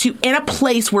job to, in a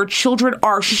place where children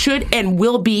are, should, and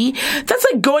will be. That's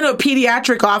like going to a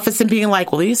pediatric office and being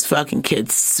like, well, these fucking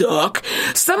kids suck.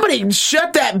 Somebody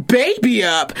shut that baby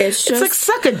up. It's like,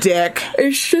 suck a dick.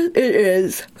 It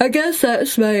is. I guess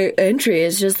that's my entry.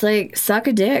 It's just like, suck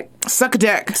a dick. Suck a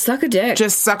dick. Suck a dick.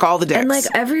 Just suck all the dicks. And like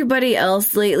everybody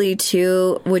else lately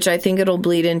too, which I think it'll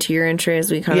bleed into your entry as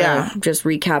we kind of just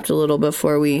recapped a little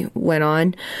before we went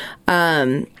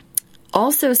on.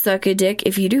 Also suck a dick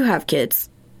if you do have kids.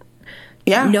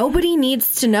 Yeah. Nobody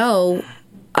needs to know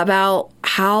about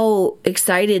how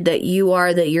excited that you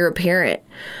are that you're a parent.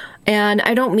 And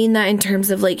I don't mean that in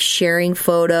terms of like sharing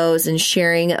photos and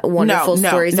sharing wonderful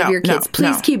stories of your kids.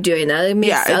 Please keep doing that. It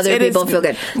makes other people feel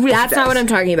good. That's not what I'm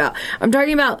talking about. I'm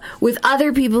talking about with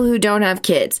other people who don't have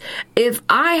kids. If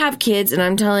I have kids and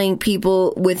I'm telling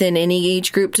people within any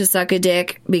age group to suck a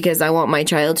dick because I want my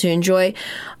child to enjoy,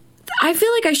 I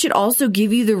feel like I should also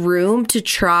give you the room to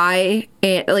try.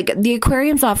 And like, the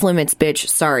aquarium's off limits, bitch.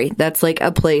 Sorry. That's like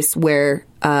a place where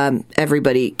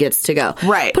everybody gets to go.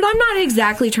 Right. But I'm not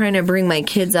exactly trying to bring my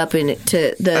kids up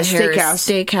into the Harris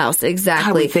Steakhouse. Exactly.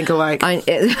 How we think alike.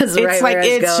 It's right like, where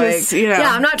it's going. just, you know.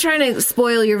 Yeah, I'm not trying to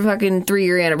spoil your fucking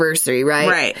 3-year anniversary,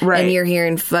 right? Right. And you're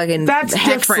hearing fucking That's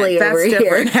Hexley different. over That's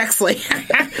different. here. Hexley.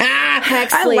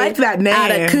 I like that name.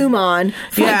 Out of Kumon.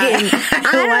 Yeah.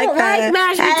 I don't like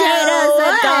mashed potatoes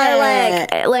with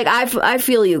garlic. Like, I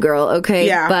feel you, girl, okay?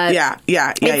 Yeah, but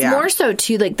it's more so,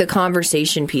 too, like, the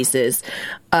conversation pieces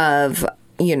of,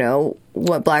 you know,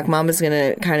 what Black Mama's going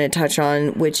to kind of touch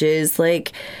on, which is,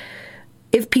 like,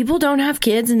 if people don't have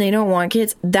kids and they don't want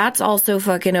kids, that's also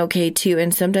fucking okay, too.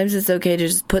 And sometimes it's okay to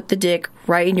just put the dick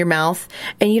right in your mouth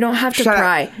and you don't have to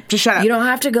cry. Just shut up. You don't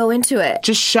have to go into it.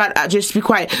 Just shut up. Just be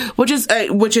quiet. Which is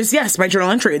yes, my journal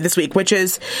entry this week, which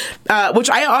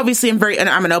I obviously am and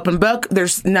I'm an open book.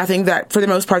 There's nothing that, for the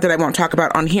most part, that I won't talk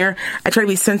about on here. I try to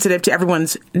be sensitive to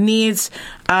everyone's needs.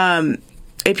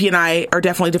 AP and I are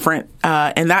definitely different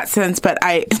in that sense, but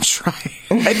I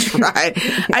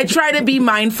try to be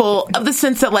mindful of the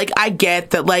sense that, like, I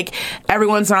get that, like,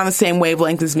 everyone's not on the same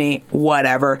wavelength as me,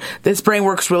 whatever. This brain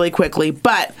works really quickly,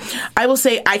 but I will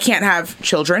say I can't have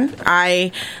children.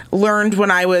 I learned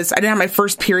I didn't have my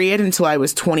first period until I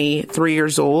was 23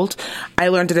 years old. I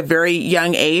learned at a very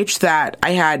young age that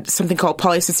I had something called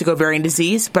polycystic ovarian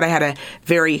disease, but I had a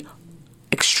very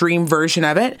extreme version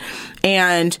of it.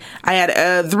 And I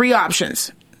had 3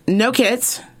 options. No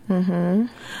kids. Mm-hmm.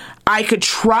 I could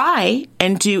try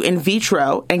and do in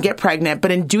vitro and get pregnant,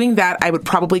 but in doing that, I would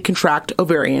probably contract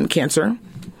ovarian cancer.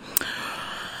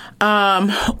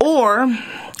 Or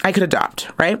I could adopt,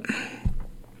 right?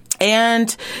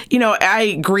 And, you know,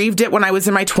 I grieved it when I was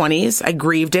in my 20s. I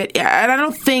grieved it. And I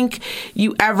don't think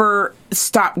you ever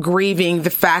stop grieving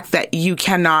the fact that you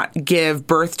cannot give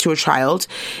birth to a child.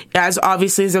 As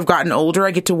obviously as I've gotten older,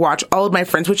 I get to watch all of my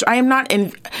friends, which I'm not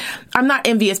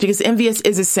envious, because envious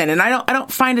is a sin. And I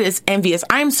don't find it as envious.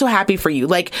 I'm so happy for you.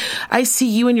 Like, I see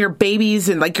you and your babies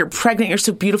and, like, you're pregnant. You're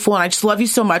so beautiful. And I just love you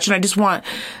so much. And I just want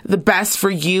the best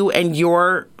for you and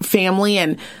your family.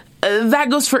 And that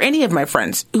goes for any of my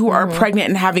friends who are pregnant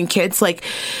and having kids. Like,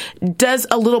 does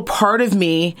a little part of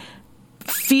me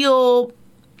feel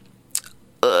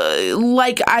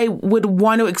like I would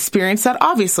want to experience that?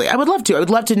 Obviously, I would love to. I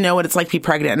would love to know what it's like to be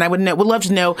pregnant, and I would love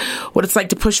to know what it's like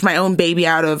to push my own baby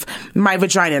out of my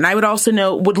vagina. And I would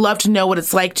also would love to know what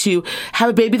it's like to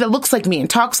have a baby that looks like me and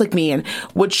talks like me, and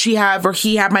would she have or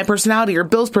he have my personality or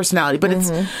Bill's personality. But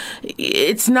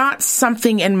it's not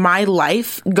something in my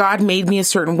life. God made me a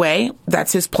certain way.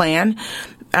 That's his plan.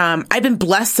 I've been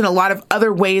blessed in a lot of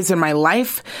other ways in my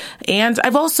life, and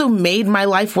I've also made my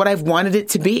life what I've wanted it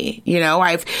to be. You know,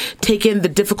 I've taken the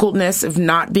difficultness of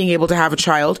not being able to have a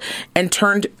child and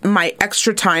turned my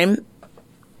extra time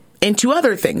into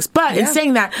other things. But in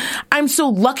saying that, I'm so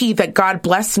lucky that God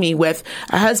blessed me with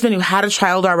a husband who had a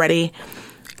child already.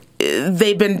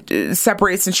 They've been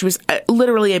separated since she was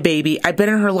literally a baby. I've been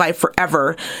in her life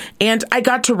forever, and I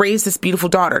got to raise this beautiful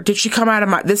daughter. Did she come out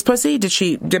of this pussy?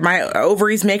 Did my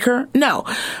ovaries make her? No,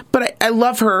 but I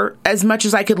love her as much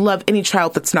as I could love any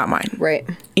child that's not mine. Right.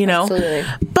 You know. Absolutely.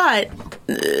 But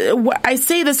I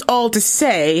say this all to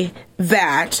say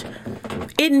that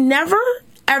it never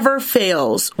ever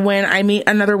fails when I meet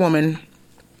another woman.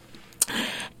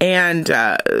 And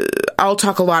I'll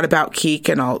talk a lot about Keek,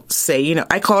 and I'll say, you know,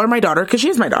 I call her my daughter because she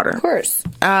is my daughter. Of course.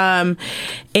 And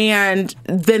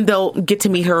then they'll get to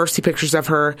meet her or see pictures of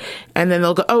her, and then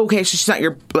they'll go, oh, okay, so she's not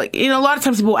your, like, you know, a lot of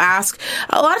times people ask.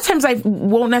 A lot of times I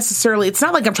won't necessarily, it's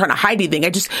not like I'm trying to hide anything.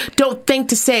 I just don't think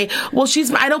to say, well,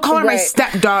 I don't call her my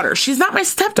stepdaughter. She's not my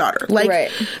stepdaughter.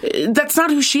 Like, that's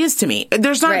not who she is to me.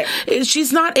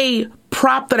 She's not a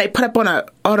prop that I put up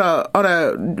on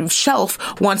a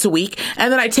shelf once a week,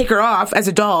 and then I take her off as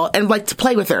a doll and like to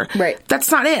play with her. Right.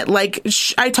 That's not it. Like,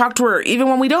 I talk to her even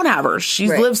when we don't have her.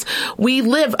 We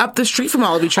live up the street from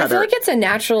all of each other. I feel like it's a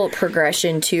natural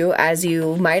progression too, as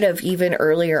you might have even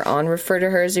earlier on referred to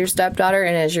her as your stepdaughter,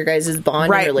 and as your guys'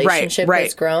 bond and relationship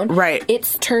has grown. Right.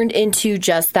 It's turned into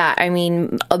just that. I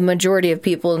mean, a majority of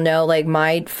people know, like,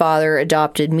 my father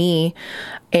adopted me,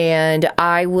 and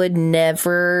I would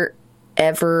never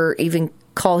ever even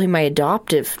call him my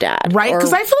adoptive dad. Right?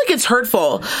 Because I feel like it's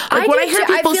hurtful. Like, when I hear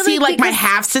people see, like, my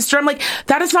half-sister, I'm like,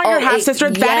 that is not your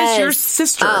half-sister. That is your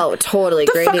sister. Oh, totally.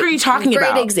 The fuck are you talking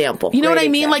about? Great example. You know what I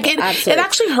mean? Like, it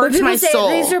actually hurts my soul.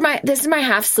 This is my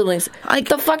half-siblings. Like,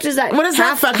 the fuck does that... What does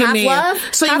that fucking mean? Love?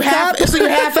 So you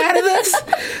half out of this?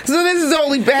 So this is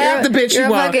only half the bitch you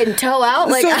want. You're fucking toe out?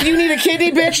 Like, so if you need a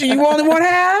kidney, bitch, and you only want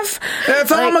half, that's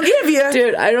all I'm gonna give you.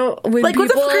 Dude, I don't... Like, what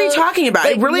the fuck are you talking about?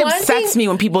 It really upsets me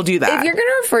when people do that. If you're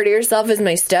gonna refer to yourself as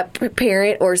my step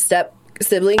parent or step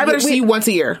sibling, I better see you once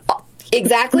a year.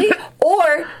 Exactly.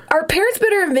 Or our parents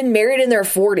better have been married in their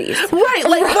 40s. Right.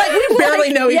 Like we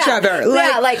barely know each other.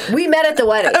 Like we met at the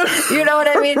wedding. You know what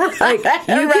I mean? Like,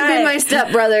 you could be my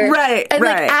stepbrother. Right. And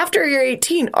like, after you're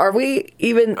 18, are we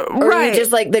even, are we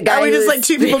just like the guy? Are we just like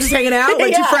two people just hanging out?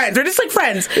 Like two friends. We're just like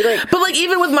friends. But like,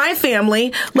 even with my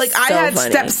family, like, I had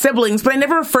step siblings, but I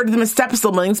never referred to them as step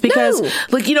siblings because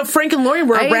like, you know, Frank and Lori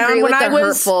were around when I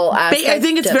was, I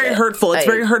think it's very hurtful. It's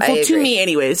very hurtful to me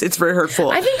anyways. It's very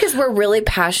hurtful. I think because we're really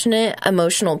passionate,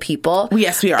 emotional people.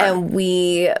 Yes, we are. And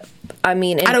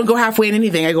I don't go halfway in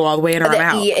anything. I go all the way in or I'm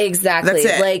out. Exactly. That's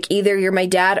it. Like, either you're my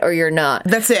dad or you're not.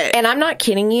 That's it. And I'm not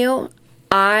kidding you.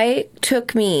 My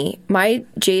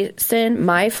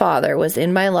father was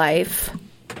in my life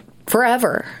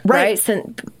forever. Right?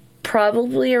 Since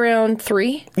probably around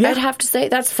 3, I'd have to say.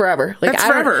 That's forever. Like, that's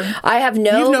forever. I have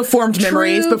no formed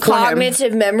memories before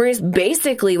cognitive memories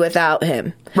basically without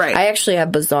him. Right. I actually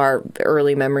have bizarre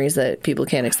early memories that people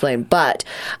can't explain, but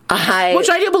which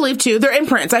I do believe too. They're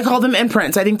imprints. I call them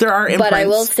imprints. I think there are imprints. But I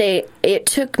will say it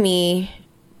took me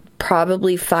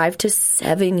probably 5 to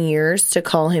 7 years to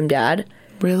call him dad.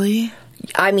 Really?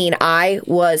 I mean, I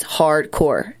was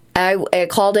hardcore. I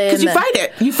called him because you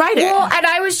fight it. Well, and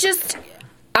I was just.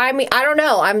 I mean, I don't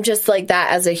know. I'm just like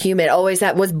that as a human. Always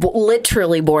was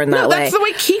literally born that way. That's the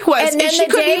way Keek was. And she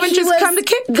couldn't even just come to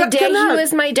kick. The day he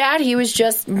was my dad, he was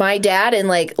just my dad, and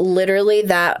like literally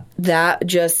that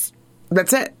just.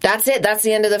 That's it. That's it. That's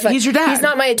the end of the fight. He's your dad. He's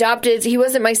not my adopted. He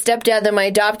wasn't my stepdad, then my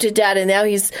adopted dad, and now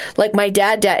he's like my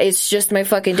dad. It's just my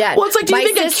fucking dad. Well, it's like, do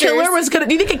you think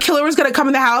a killer was gonna come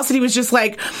in the house and he was just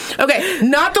like, okay,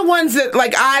 not the ones that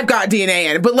like I've got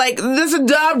DNA in, but like this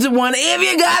adopted one. If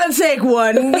you gotta take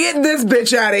one, get this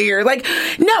bitch out of here. Like,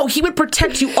 no, he would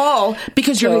protect you all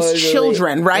because you're his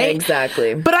children, right? Yeah,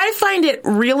 exactly. But I find it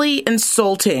really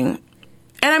insulting.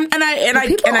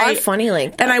 People are funny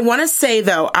like that. And I want to say,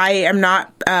 though, I am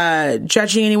not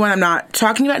judging anyone. I'm not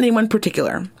talking about anyone in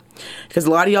particular. Because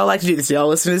a lot of y'all like to do this. Y'all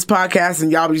listen to this podcast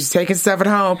and y'all be just taking stuff at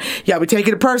home. Y'all be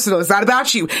taking it personal. It's not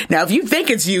about you. Now, if you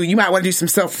think it's you, you might want to do some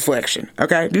self-reflection.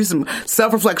 Okay? Do some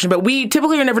self-reflection. But we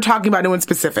typically are never talking about anyone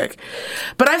specific.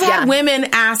 But I've had women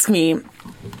ask me,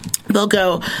 they'll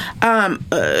go,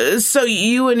 so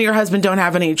you and your husband don't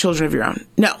have any children of your own?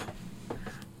 No.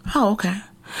 Oh, okay.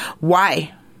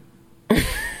 Why?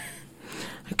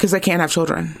 Because I can't have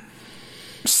children.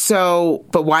 So,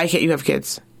 but why can't you have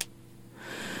kids?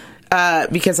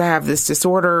 Because I have this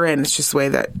disorder, and it's just the way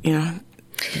that, you know,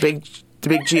 the big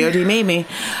God made me.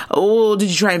 Oh, did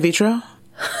you try in vitro?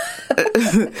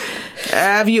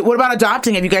 What about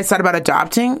adopting? Have you guys thought about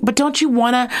adopting? But don't you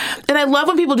want to, and I love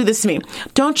when people do this to me.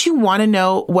 Don't you want to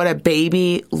know what a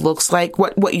baby looks like?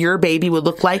 What your baby would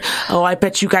look like? Oh, I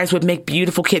bet you guys would make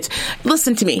beautiful kids.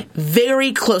 Listen to me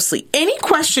very closely. Any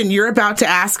question you're about to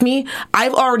ask me,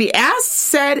 I've already asked,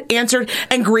 said, answered,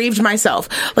 and grieved myself.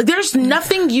 Like, there's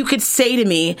nothing you could say to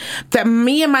me that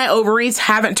me and my ovaries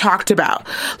haven't talked about.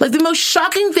 Like, the most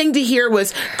shocking thing to hear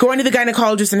was going to the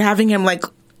gynecologist and having him, like,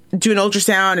 do an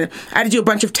ultrasound, and I had to do a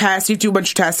bunch of tests. You do a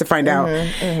bunch of tests to find out.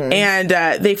 And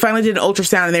they finally did an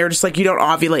ultrasound, and they were just like, you don't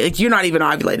ovulate. Like, you're not even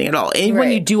ovulating at all. And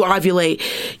when you do ovulate,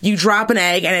 you drop an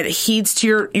egg, and it adheres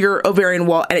to your ovarian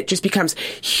wall, and it just becomes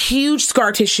huge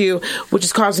scar tissue, which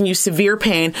is causing you severe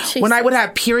pain. Jesus. When I would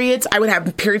have periods,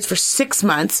 for 6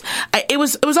 months. It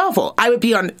was awful.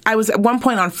 I was at one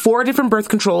point on 4 different birth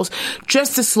controls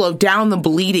just to slow down the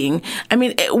bleeding. I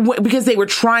mean, because they were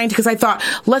trying to, because I thought,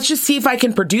 let's just see if I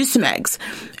can produce some eggs.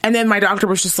 And then my doctor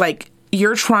was just like,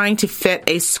 you're trying to fit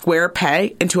a square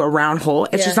peg into a round hole.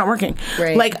 It's just not working.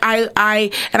 Right. Like I've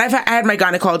had my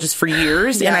gynecologist for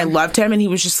years and I loved him, and he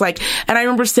was just like, and I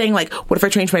remember saying, like, what if I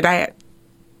change my diet?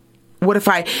 What if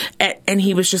and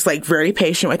he was just like very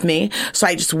patient with me. So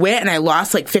I just went and I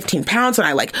lost like 15 pounds, and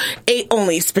I like ate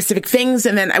only specific things.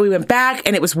 And then we went back,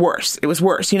 and it was worse. It was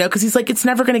worse, cause he's like, it's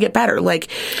never going to get better. Like,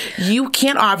 you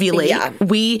can't ovulate. Yeah.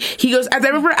 He goes, I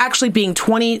remember actually being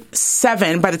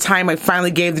 27 by the time I finally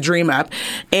gave the dream up.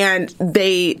 And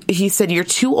he said, you're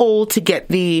too old to get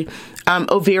the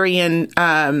ovarian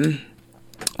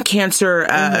cancer,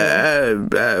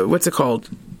 what's it called?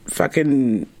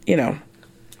 Fucking,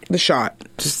 the shot,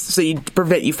 just so you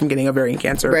prevent you from getting ovarian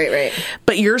cancer. Right.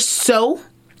 But you're so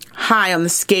high on the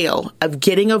scale of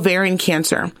getting ovarian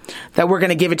cancer that we're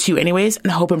going to give it to you anyways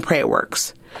and hope and pray it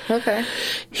works. Okay.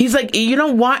 He's like, you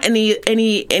don't want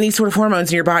any sort of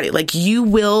hormones in your body. Like, you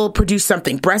will produce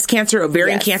something. Breast cancer,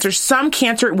 ovarian cancer, some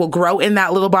cancer will grow in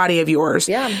that little body of yours.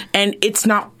 Yeah. And it's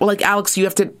not, like, Alex, you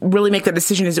have to really make that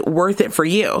decision. Is it worth it for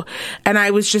you? And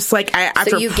I was just like,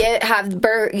 so you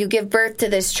give birth to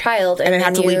this child, and then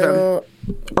have to leave him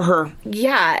or her.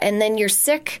 Yeah. And then you're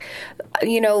sick,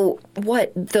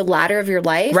 the ladder of your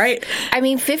life. Right. I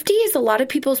mean, 50 is a lot of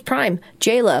people's prime.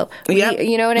 J-Lo.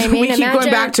 You know what I mean? We keep going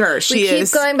back to her. We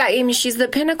keep going back. I mean, she's the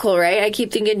pinnacle, right? I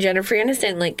keep thinking Jennifer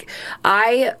Aniston. Like,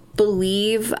 I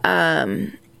believe,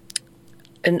 in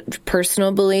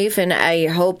personal belief, and I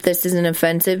hope this isn't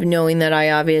offensive, knowing that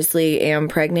I obviously am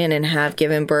pregnant and have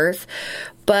given birth.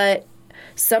 But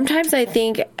sometimes I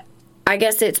think, I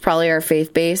guess it's probably our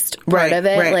faith-based part of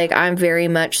it. Right. Like, I'm very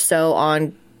much so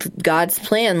on God's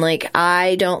plan. Like,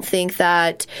 I don't think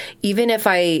that even if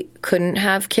I couldn't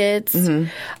have kids,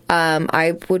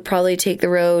 I would probably take the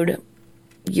road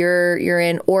you're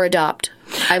in, or adopt.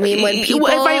 I mean, when people,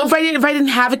 if I didn't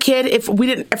have a kid, if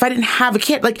I didn't have a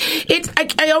kid, like,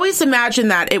 I always imagine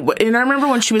that and I remember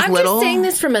when she was little. I'm just saying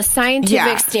this from a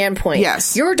scientific standpoint.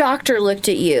 Yes. Your doctor looked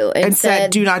at you and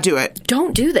said, do not do it.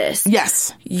 Don't do this.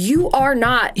 Yes. You are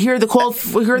not. Here are the cold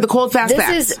fast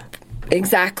facts.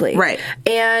 Exactly. Right.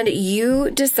 And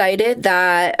you decided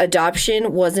that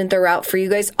adoption wasn't the route for you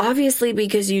guys, obviously,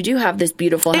 because you do have this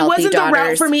beautiful, healthy daughters. It wasn't the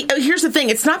route for me. Here's the thing.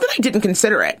 It's not that I didn't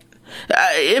consider it.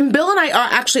 And Bill and I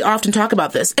actually often talk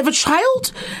about this. If a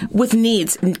child with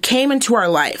needs came into our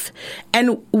life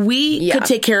and we could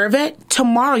take care of it,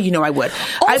 tomorrow, I would.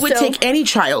 Also, I would take any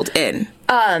child in.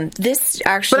 This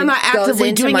actually, but I'm not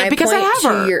actively doing it because I have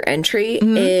her. To your entry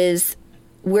is,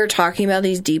 we're talking about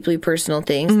these deeply personal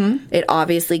things. It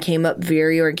obviously came up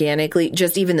very organically,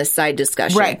 just even the side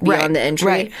discussion beyond the entry.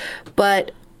 Right.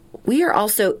 But we are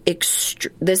also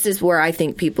this is where I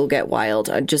think people get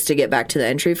wild. Just to get back to the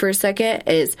entry for a second,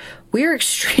 is we are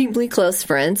extremely close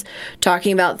friends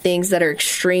talking about things that are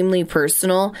extremely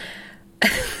personal,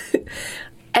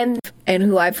 and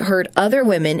who I've heard other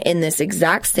women in this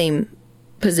exact same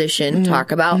position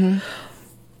talk about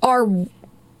are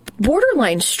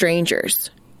borderline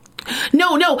strengers.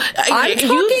 No. You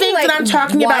think that I'm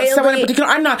talking about someone in particular?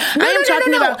 I'm not. I am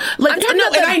talking about, like,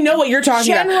 and I know what you're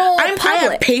talking about. I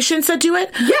have patients that do it.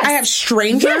 Yes. I have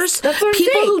strangers. Yes, that's what I'm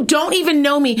people saying. Who don't even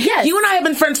know me. Yes. You and I have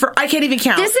been friends for, I can't even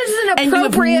count. This is an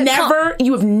appropriate. And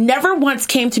you have never once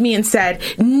came to me and said,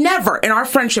 never in our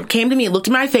friendship came to me and looked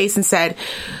in my face and said,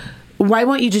 why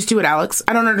won't you just do it, Alex?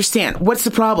 I don't understand. What's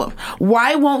the problem?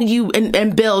 Why won't you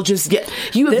and Bill just get...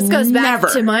 This goes back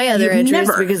to my other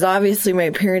interest, because obviously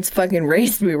my parents fucking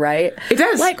raised me, right? It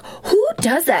does. Like, who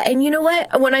does that? And you know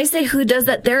what? When I say who does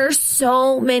that, there are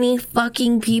so many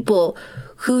fucking people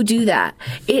who do that.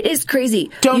 It is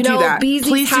crazy. Don't do that. Beezy's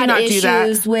Please do had not do that.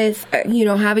 issues with,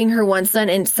 having her one son.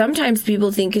 And sometimes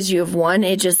people think because you have one,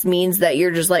 it just means that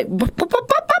you're just like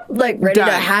ready Done.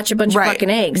 to hatch a bunch of fucking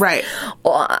eggs. Right.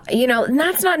 And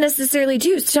that's not necessarily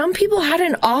true. Some people had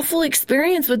an awful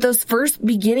experience with those first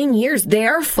beginning years. They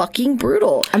are fucking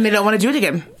brutal. And they don't want to do it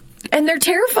again. And they're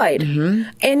terrified.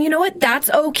 Mm-hmm. And you know what? That's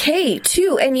okay,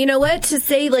 too. And you know what? To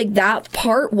say, like, that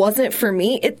part wasn't for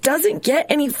me, it doesn't get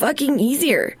any fucking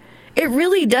easier. It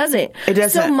really doesn't. It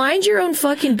doesn't. So mind your own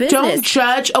fucking business. Don't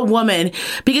judge a woman.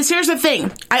 Because here's the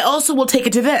thing. I also will take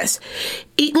it to this.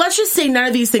 Let's just say none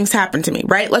of these things happened to me,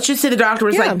 right? Let's just say the doctor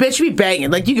was like, bitch, you be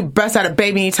banging. Like, you could bust out a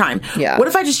baby anytime. Yeah. What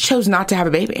if I just chose not to have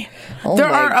a baby? There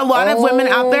are a lot of women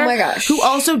out there who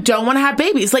also don't want to have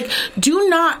babies. Like, do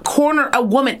not corner a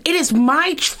woman. It is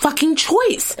my fucking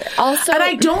choice. Also, and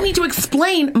I don't need to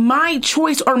explain my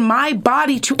choice or my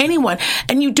body to anyone.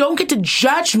 And you don't get to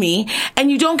judge me.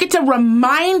 And you don't get to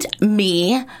remind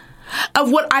me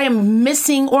of what I am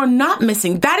missing or not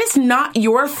missing. That is not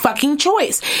your fucking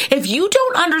choice. If you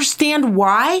don't understand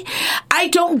why, I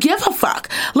don't give a fuck.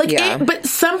 But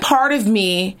some part of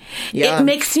me, it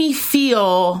makes me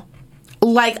feel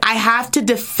like I have to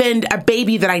defend a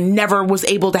baby that I never was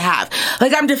able to have.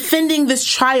 Like, I'm defending this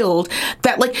child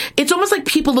that, like, it's almost like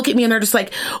people look at me and they're just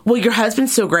like, well, your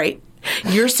husband's so great.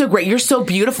 You're so great. You're so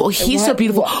beautiful. He's so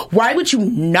beautiful. Why would you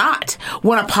not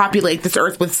want to populate this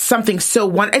earth with something so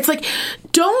wonderful? It's like,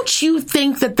 don't you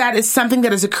think that that is something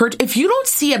that has occurred? If you don't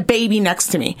see a baby next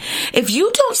to me, if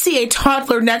you don't see a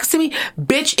toddler next to me,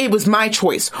 bitch, it was my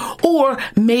choice. Or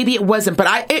maybe it wasn't,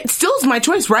 but it still is my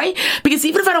choice, right? Because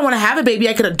even if I don't want to have a baby,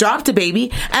 I could adopt a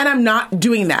baby, and I'm not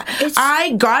doing that.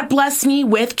 God bless me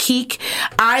with Keek.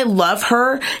 I love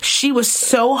her. She was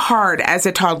so hard as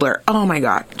a toddler. Oh my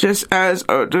God. Just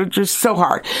so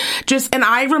hard. And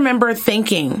I remember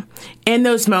thinking in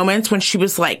those moments when she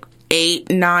was like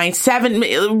 8, 9,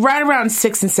 7, right around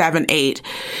 6 and 7, 8.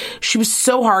 She was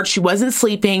so hard. She wasn't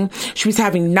sleeping. She was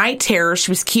having night terrors. She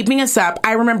was keeping us up.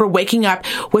 I remember waking up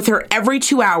with her every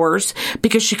 2 hours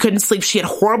because she couldn't sleep. She had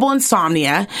horrible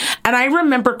insomnia. And I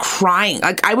remember crying.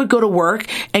 Like, I would go to work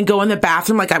and go in the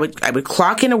bathroom. Like, I would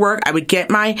clock into work. I would get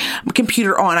my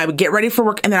computer on. I would get ready for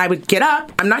work. And then I would get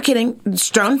up. I'm not kidding.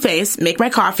 Stone face, make my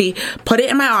coffee, put it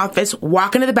in my office,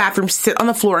 walk into the bathroom, sit on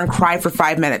the floor and cry for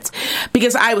 5 minutes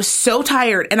because I was so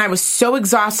tired and I was so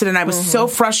exhausted and I was so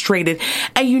frustrated.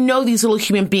 And these little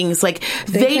human beings, like,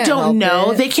 they don't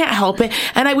know. They can't help it.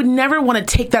 And I would never want to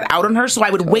take that out on her. So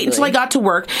I would wait until I got to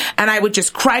work and I would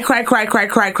just cry.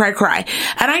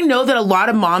 And I know that a lot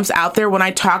of moms out there, when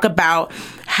I talk about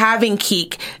having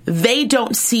Keek, they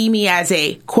don't see me as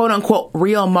a quote unquote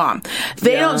real mom.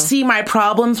 They don't see my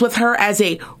problems with her as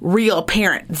a real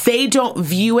parent. They don't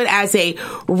view it as a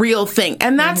real thing.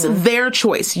 And that's their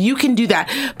choice. You can do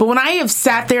that. But when I have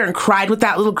sat there and cried with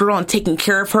that little girl and taken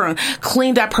care of her and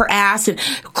cleaned up her ass and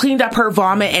cleaned up her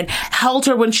vomit and held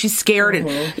her when she's scared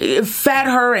and fed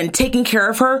her and taken care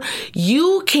of her,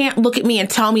 you can't look at me and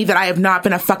tell me that I have not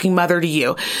been a fucking mother to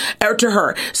you or to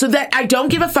her. So that I don't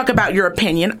give a fuck about your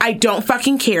opinion. I don't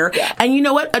fucking care. Yeah. And you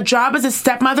know what? A job as a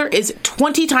stepmother is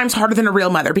 20 times harder than a real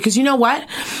mother because you know what?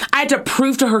 I had to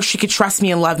prove to her she could trust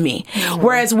me and love me.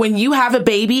 Whereas when you have a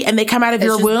baby and they come out of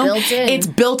your womb, it's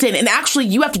built in. And actually,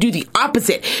 you have to do the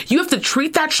opposite. You have to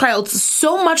treat that child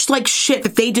so much like shit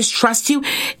that they distrust you.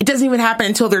 It doesn't even happen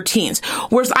until they're teens.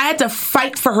 Whereas I had to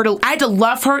fight for her. I had to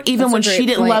love her even when she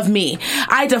didn't love me.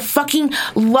 I had to fucking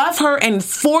love her and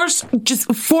force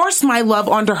my love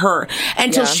onto her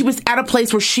until she was at a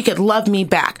place where she could love me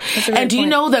back. And do you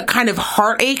know the kind of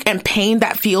heartache and pain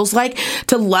that feels like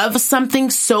to love something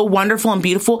so wonderful and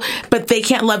beautiful, but they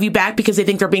can't love you back because they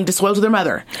think they're being disloyal to their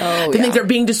mother. They think they're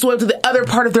being disloyal to the other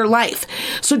part of their life.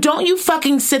 So don't you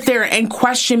fucking sit there and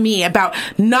question me about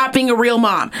not being a real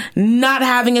mom, not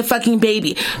having a fucking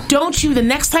baby. Don't you, the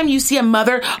next time you see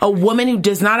a woman who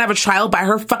does not have a child by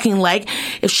her fucking leg,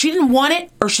 if she didn't want it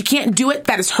or she can't do it,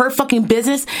 that is her fucking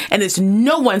business and it's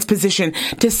no one's position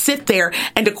to sit there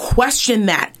and to question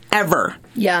that ever.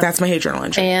 Yeah. That's my hate journal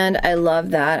entry. And I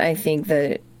love that. I think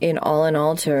that in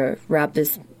all, to wrap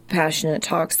this passionate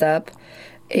talks up,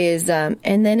 is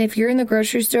and then if you're in the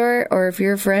grocery store or if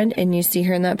you're a friend and you see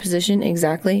her in that position,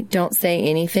 don't say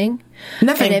anything.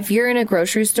 Nothing. And if you're in a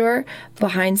grocery store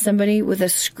behind somebody with a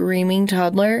screaming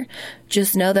toddler,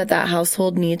 just know that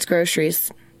household needs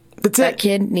groceries. That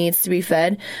kid needs to be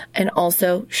fed, and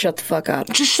also shut the fuck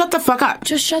up. Just shut the fuck up.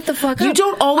 Just shut the fuck up. You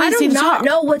don't always need to talk. I do not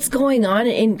know what's going on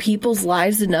in people's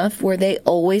lives enough where they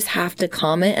always have to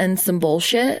comment on some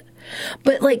bullshit.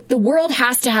 But, like, the world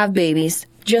has to have babies.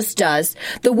 Just does.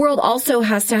 The world also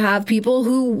has to have people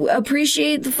who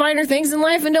appreciate the finer things in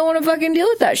life and don't want to fucking deal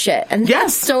with that shit. And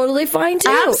that's totally fine too.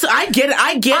 I get it.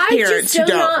 I get parents who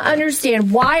don't. I just do not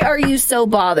understand. Why are you so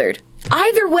bothered?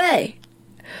 Either way.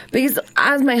 Because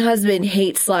as my husband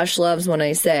hates / loves when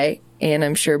I say, and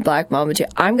I'm sure Black Mama too,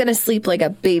 I'm going to sleep like a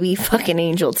baby fucking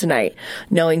angel tonight,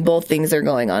 knowing both things are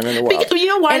going on in the world. Because, you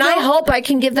know why? And I hope I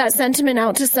can give that sentiment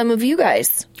out to some of you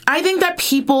guys. I think that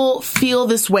people feel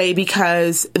this way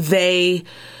because they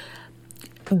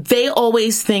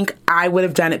always think I would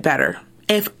have done it better.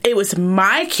 If it was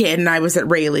my kid and I was at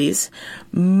Rayleigh's,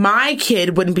 my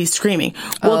kid wouldn't be screaming.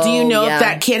 Well, do you know if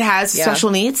that kid has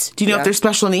special needs? Do you know if they're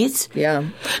special needs? Yeah.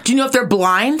 Do you know if they're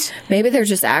blind? Maybe they're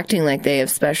just acting like they have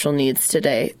special needs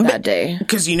that day.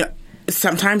 Because,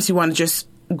 sometimes you want to just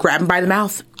grab them by the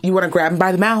mouth. You want to grab him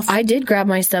by the mouth. I did grab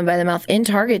my son by the mouth in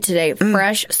Target today.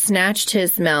 Fresh snatched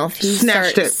his mouth.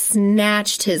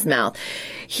 Snatched his mouth.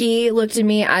 He looked at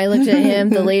me. I looked at him.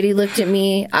 The lady looked at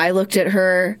me. I looked at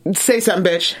her. Say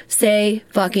something, bitch. Say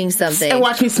fucking something. And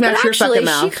watch me smash your fucking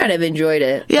mouth. She kind of enjoyed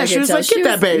it. Yeah, she was like, get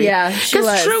that baby. Yeah, she was.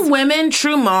 Because true women,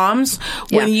 true moms,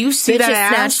 when you see that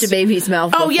ass. Snatched a baby's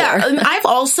mouth before. Oh, yeah. And I've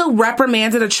also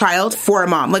reprimanded a child for a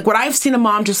mom. Like, when I've seen a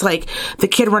mom just like the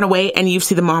kid run away and you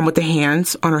see the mom with the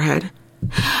hands on her head.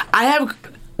 I have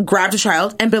grabbed a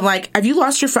child and been like, have you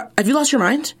lost your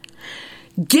mind?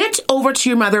 Get over to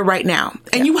your mother right now.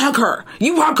 And you hug her.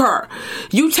 You hug her.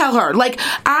 You tell her. Like,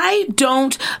 I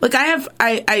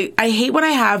hate when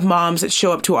I have moms that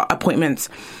show up to appointments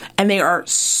and they are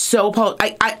so,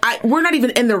 we're not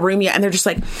even in the room yet. And they're just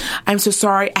like, I'm so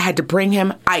sorry. I had to bring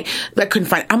him. I couldn't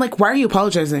find, I'm like, why are you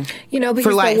apologizing? Because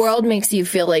the world makes you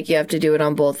feel like you have to do it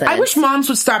on both ends. I wish moms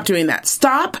would stop doing that.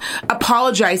 Stop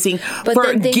apologizing but for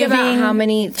then think giving. About how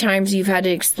many times you've had to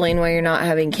explain why you're not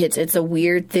having kids. It's a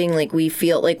weird thing. Like, we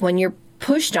feel like when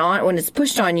it's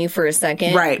pushed on you for a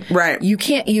second. Right. You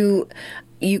can't, you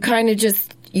kind of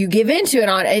just, you give into it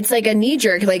it's like a knee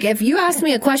jerk. Like, if you ask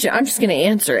me a question, I'm just going to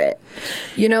answer it.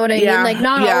 You know what I mean? Like,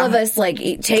 not all of us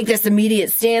take this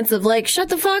immediate stance of like, shut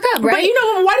the fuck up, right?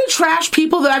 But why do trash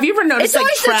people have you ever noticed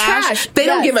trash? They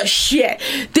don't give a shit.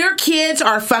 Their kids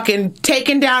are fucking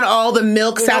taking down all the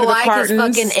milks out of the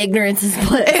cartons. Fucking ignorance is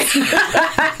bliss.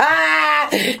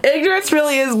 Ignorance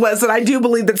really is bliss, and I do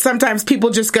believe that sometimes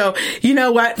people just go, you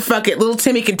know what? Fuck it. Little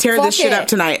Timmy can tear this shit up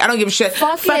tonight. I don't give a shit.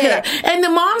 Fuck it. And the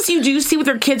moms you do see with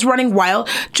their kids running wild,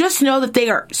 just know that they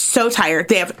are so tired.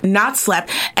 They have not slept,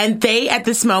 and they, at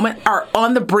this moment, are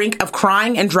on the brink of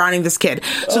crying and drowning this kid.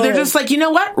 So they're just like, you know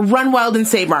what? Run wild in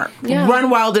Save Mart. Yeah. Run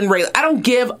wild in Rayleigh. I don't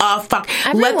give a fuck.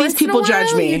 Let these people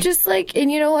judge me. You just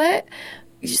and you know what?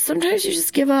 Sometimes you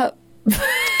just give up.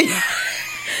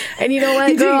 And you know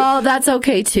what, girl? That's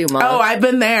okay too, Mom. Oh, I've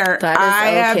been there. I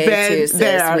have been too,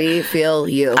 there. Sis. We feel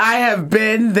you. I have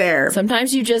been there.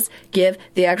 Sometimes you just give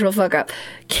the actual fuck up.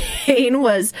 Kane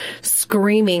was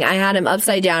screaming. I had him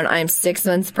upside down. I'm 6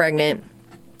 months pregnant.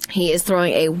 He is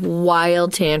throwing a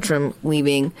wild tantrum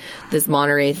leaving this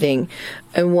Monterey thing.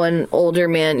 And one older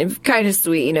man, kind of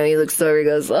sweet, he looks over, he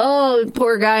goes, oh,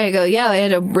 poor guy. I go, yeah, I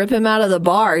had to rip him out of the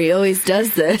bar. He always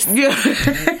does this. Yeah.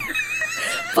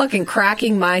 Fucking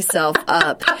cracking myself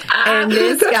up. And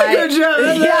this guy,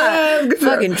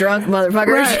 fucking drunk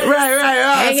motherfucker.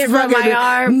 Right. Hanging from my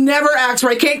arm. Never acts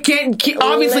right.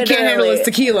 Obviously can't handle his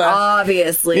tequila.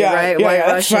 Obviously, right? Yeah, White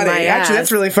that's Russian funny. my ass. Actually,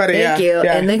 that's really funny. Thank you.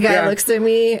 And the guy looks at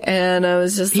me, and I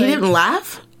was just he didn't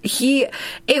laugh?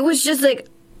 It was just like,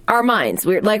 our minds,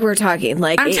 we're talking.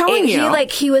 Like, I'm telling you.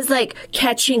 He was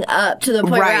catching up to the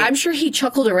point where I'm sure he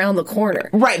chuckled around the corner.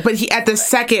 Right, but he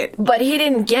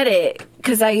didn't get it.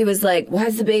 Because he was like,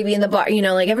 why's the baby in the bar?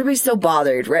 Everybody's so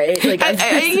bothered, right? Like,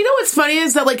 you know what's funny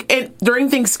is that, during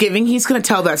Thanksgiving, he's going to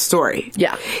tell that story.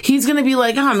 Yeah. He's going to be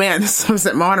like, oh, man, this was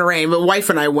at Monterey. My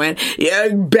wife and I went.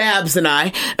 Yeah, Babs and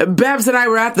I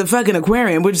were at the fucking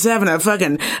aquarium. We're just having a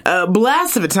fucking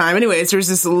blast of a time. Anyways, there's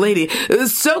this lady. It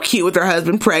was so cute with her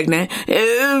husband, pregnant.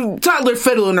 Toddler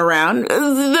fiddling around.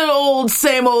 The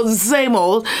same old.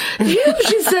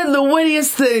 She said the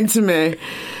wittiest thing to me.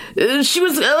 She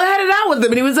was had it out with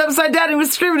him, and he was upside down. He was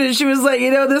screaming, and she was like,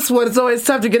 this one, it's always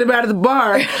tough to get him out of the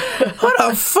bar. What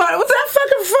a fun! Was that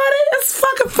fucking funny? That's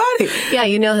fucking funny. Yeah,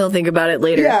 he'll think about it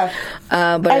later. Yeah,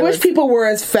 but I wish people were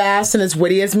as fast and as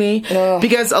witty as me,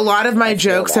 because a lot of my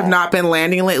jokes have not been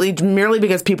landing lately, merely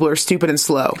because people are stupid and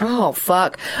slow. Oh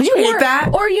fuck! Did you hate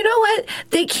that? Or you know what?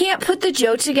 They can't put the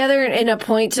joke together in a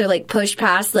point to push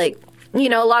past a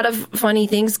lot of funny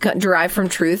things derive from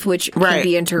truth, which can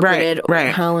be interpreted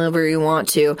however you want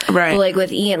to. Right. But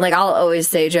with Ian, I'll always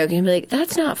say a joke and be like,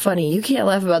 that's not funny. You can't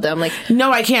laugh about that. I'm like, no,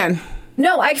 I can.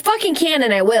 No, I fucking can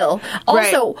and I will.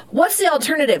 Also, what's the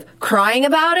alternative? Crying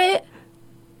about it?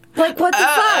 Like, what the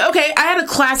fuck? Okay, I had a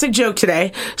classic joke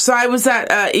today. So I was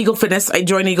at Eagle Fitness. I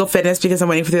joined Eagle Fitness because I'm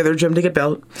waiting for the other gym to get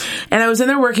built. And I was in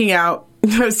there working out.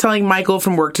 I was telling Michael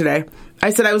from work today.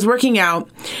 I said I was working out,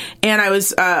 and I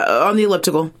was on the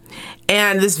elliptical.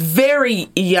 And this very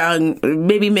young,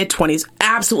 maybe mid-20s,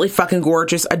 absolutely fucking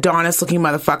gorgeous, Adonis-looking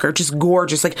motherfucker, just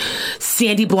gorgeous, like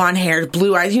sandy blonde hair,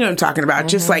 blue eyes, you know what I'm talking about,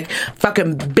 just like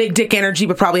fucking big dick energy,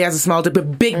 but probably has a small dick,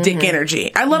 but big dick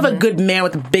energy. I love a good man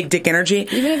with a big dick energy.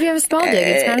 Even if you have a small dick,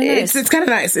 it's kind of nice. It's kind of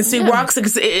nice. And so he walks, let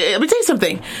me tell you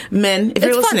something, men, if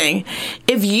you're listening,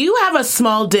 if you have a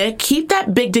small dick, keep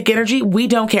that big dick energy, we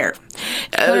don't care.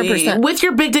 100%. With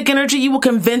your big dick energy, you will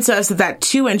convince us that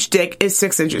 2-inch dick is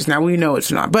 6 inches. Now, we know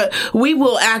it's not, but we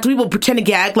will pretend to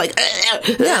gag like,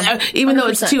 even 100%. Though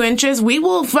it's 2 inches, we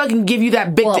will fucking give you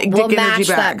that big dick energy back.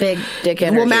 That big dick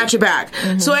energy. We'll match it back.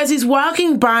 Mm-hmm. So as he's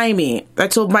walking by me, I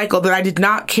told Michael that I did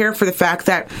not care for the fact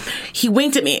that he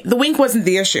winked at me. The wink wasn't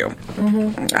the issue.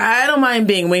 Mm-hmm. I don't mind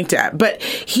being winked at, but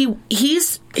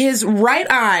his right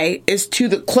eye is to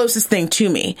the closest thing to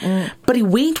me, but he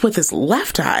winked with his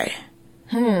left eye.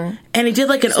 And he did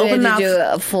like an open mouth. Did you do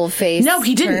a full face? No,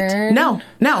 he didn't. Turn? No.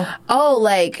 Oh,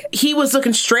 like he was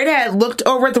looking straight ahead, looked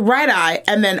over at the right eye,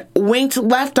 and then winked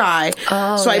left eye.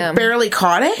 Oh, so I barely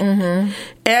caught it. Mm-hmm.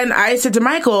 And I said to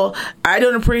Michael, I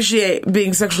don't appreciate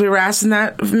being sexually harassed in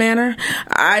that manner.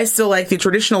 I still like the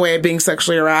traditional way of being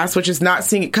sexually harassed, which is not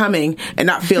seeing it coming and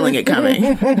not feeling it coming.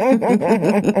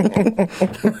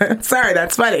 Sorry,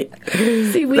 that's funny.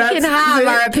 See, we can have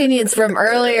our opinions from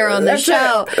earlier on the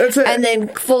show, and then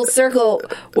full circle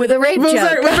with a rape joke.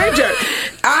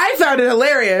 I found it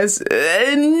hilarious.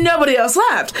 Nobody else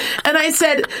laughed. And I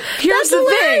said, here's the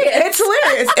thing. It's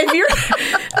hilarious.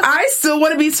 I still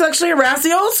want to be sexually harassed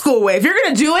the old school way. If you're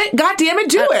going to do it, God damn it,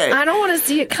 do it. I don't want to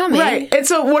see it coming. Right. And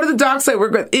so one of the docs I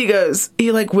work with,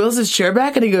 he like wheels his chair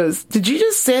back and he goes, did you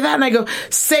just say that? And I go,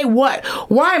 say what?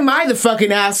 Why am I the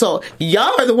fucking asshole?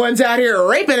 Y'all are the ones out here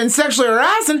raping and sexually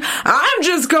harassing. I'm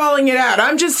just calling it out.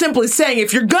 I'm just simply saying,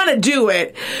 if you're going to do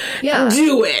it,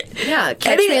 do it. Yeah.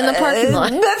 Catch me in the parking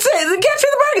lot. That's it. Catch me in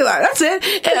the parking lot. That's it.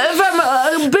 If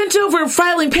I'm bent over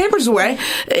filing papers away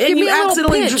and you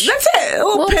accidentally, that's it. A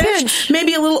little pinch.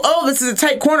 Maybe a little, this is a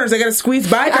tight corners. I got to squeeze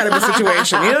by kind of a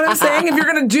situation. You know what I'm saying? If you're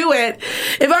going to do it,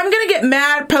 if I'm going to get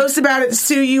mad, post about it,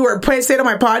 sue you, or say it on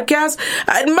my podcast,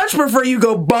 I'd much prefer you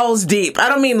go balls deep. I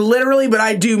don't mean literally, but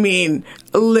I do mean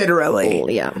literally. Oh,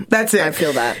 yeah. That's it. I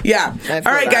feel that. Yeah. All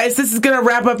right, guys, this is going to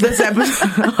wrap up this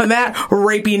episode on that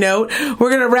rapey note. We're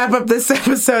going to wrap up this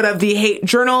episode of the Hate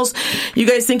Journals. You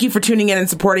guys, thank you for tuning in and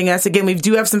supporting us. Again, we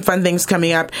do have some fun things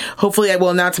coming up. Hopefully, I will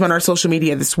announce them on our social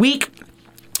media this week.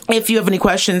 If you have any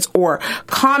questions or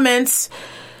comments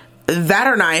that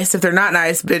are nice, if they're not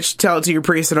nice, bitch, tell it to your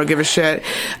priest. I don't give a shit.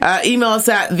 Email us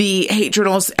at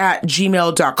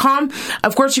thehatejournals@gmail.com.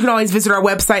 Of course, you can always visit our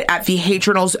website at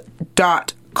thehatejournals.com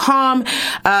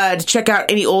to check out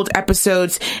any old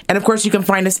episodes. And of course, you can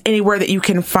find us anywhere that you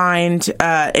can find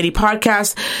any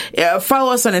podcast.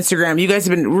 Follow us on Instagram. You guys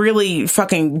have been really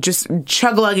fucking just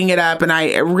chug-lugging it up, and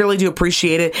I really do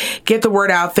appreciate it. Get the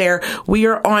word out there. We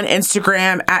are on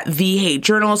Instagram at The Hate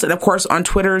Journals, and of course on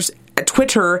Twitter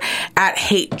at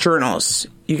Hate Journals.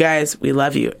 You guys, we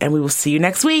love you, and we will see you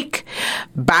next week.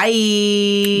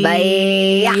 Bye.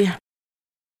 Bye.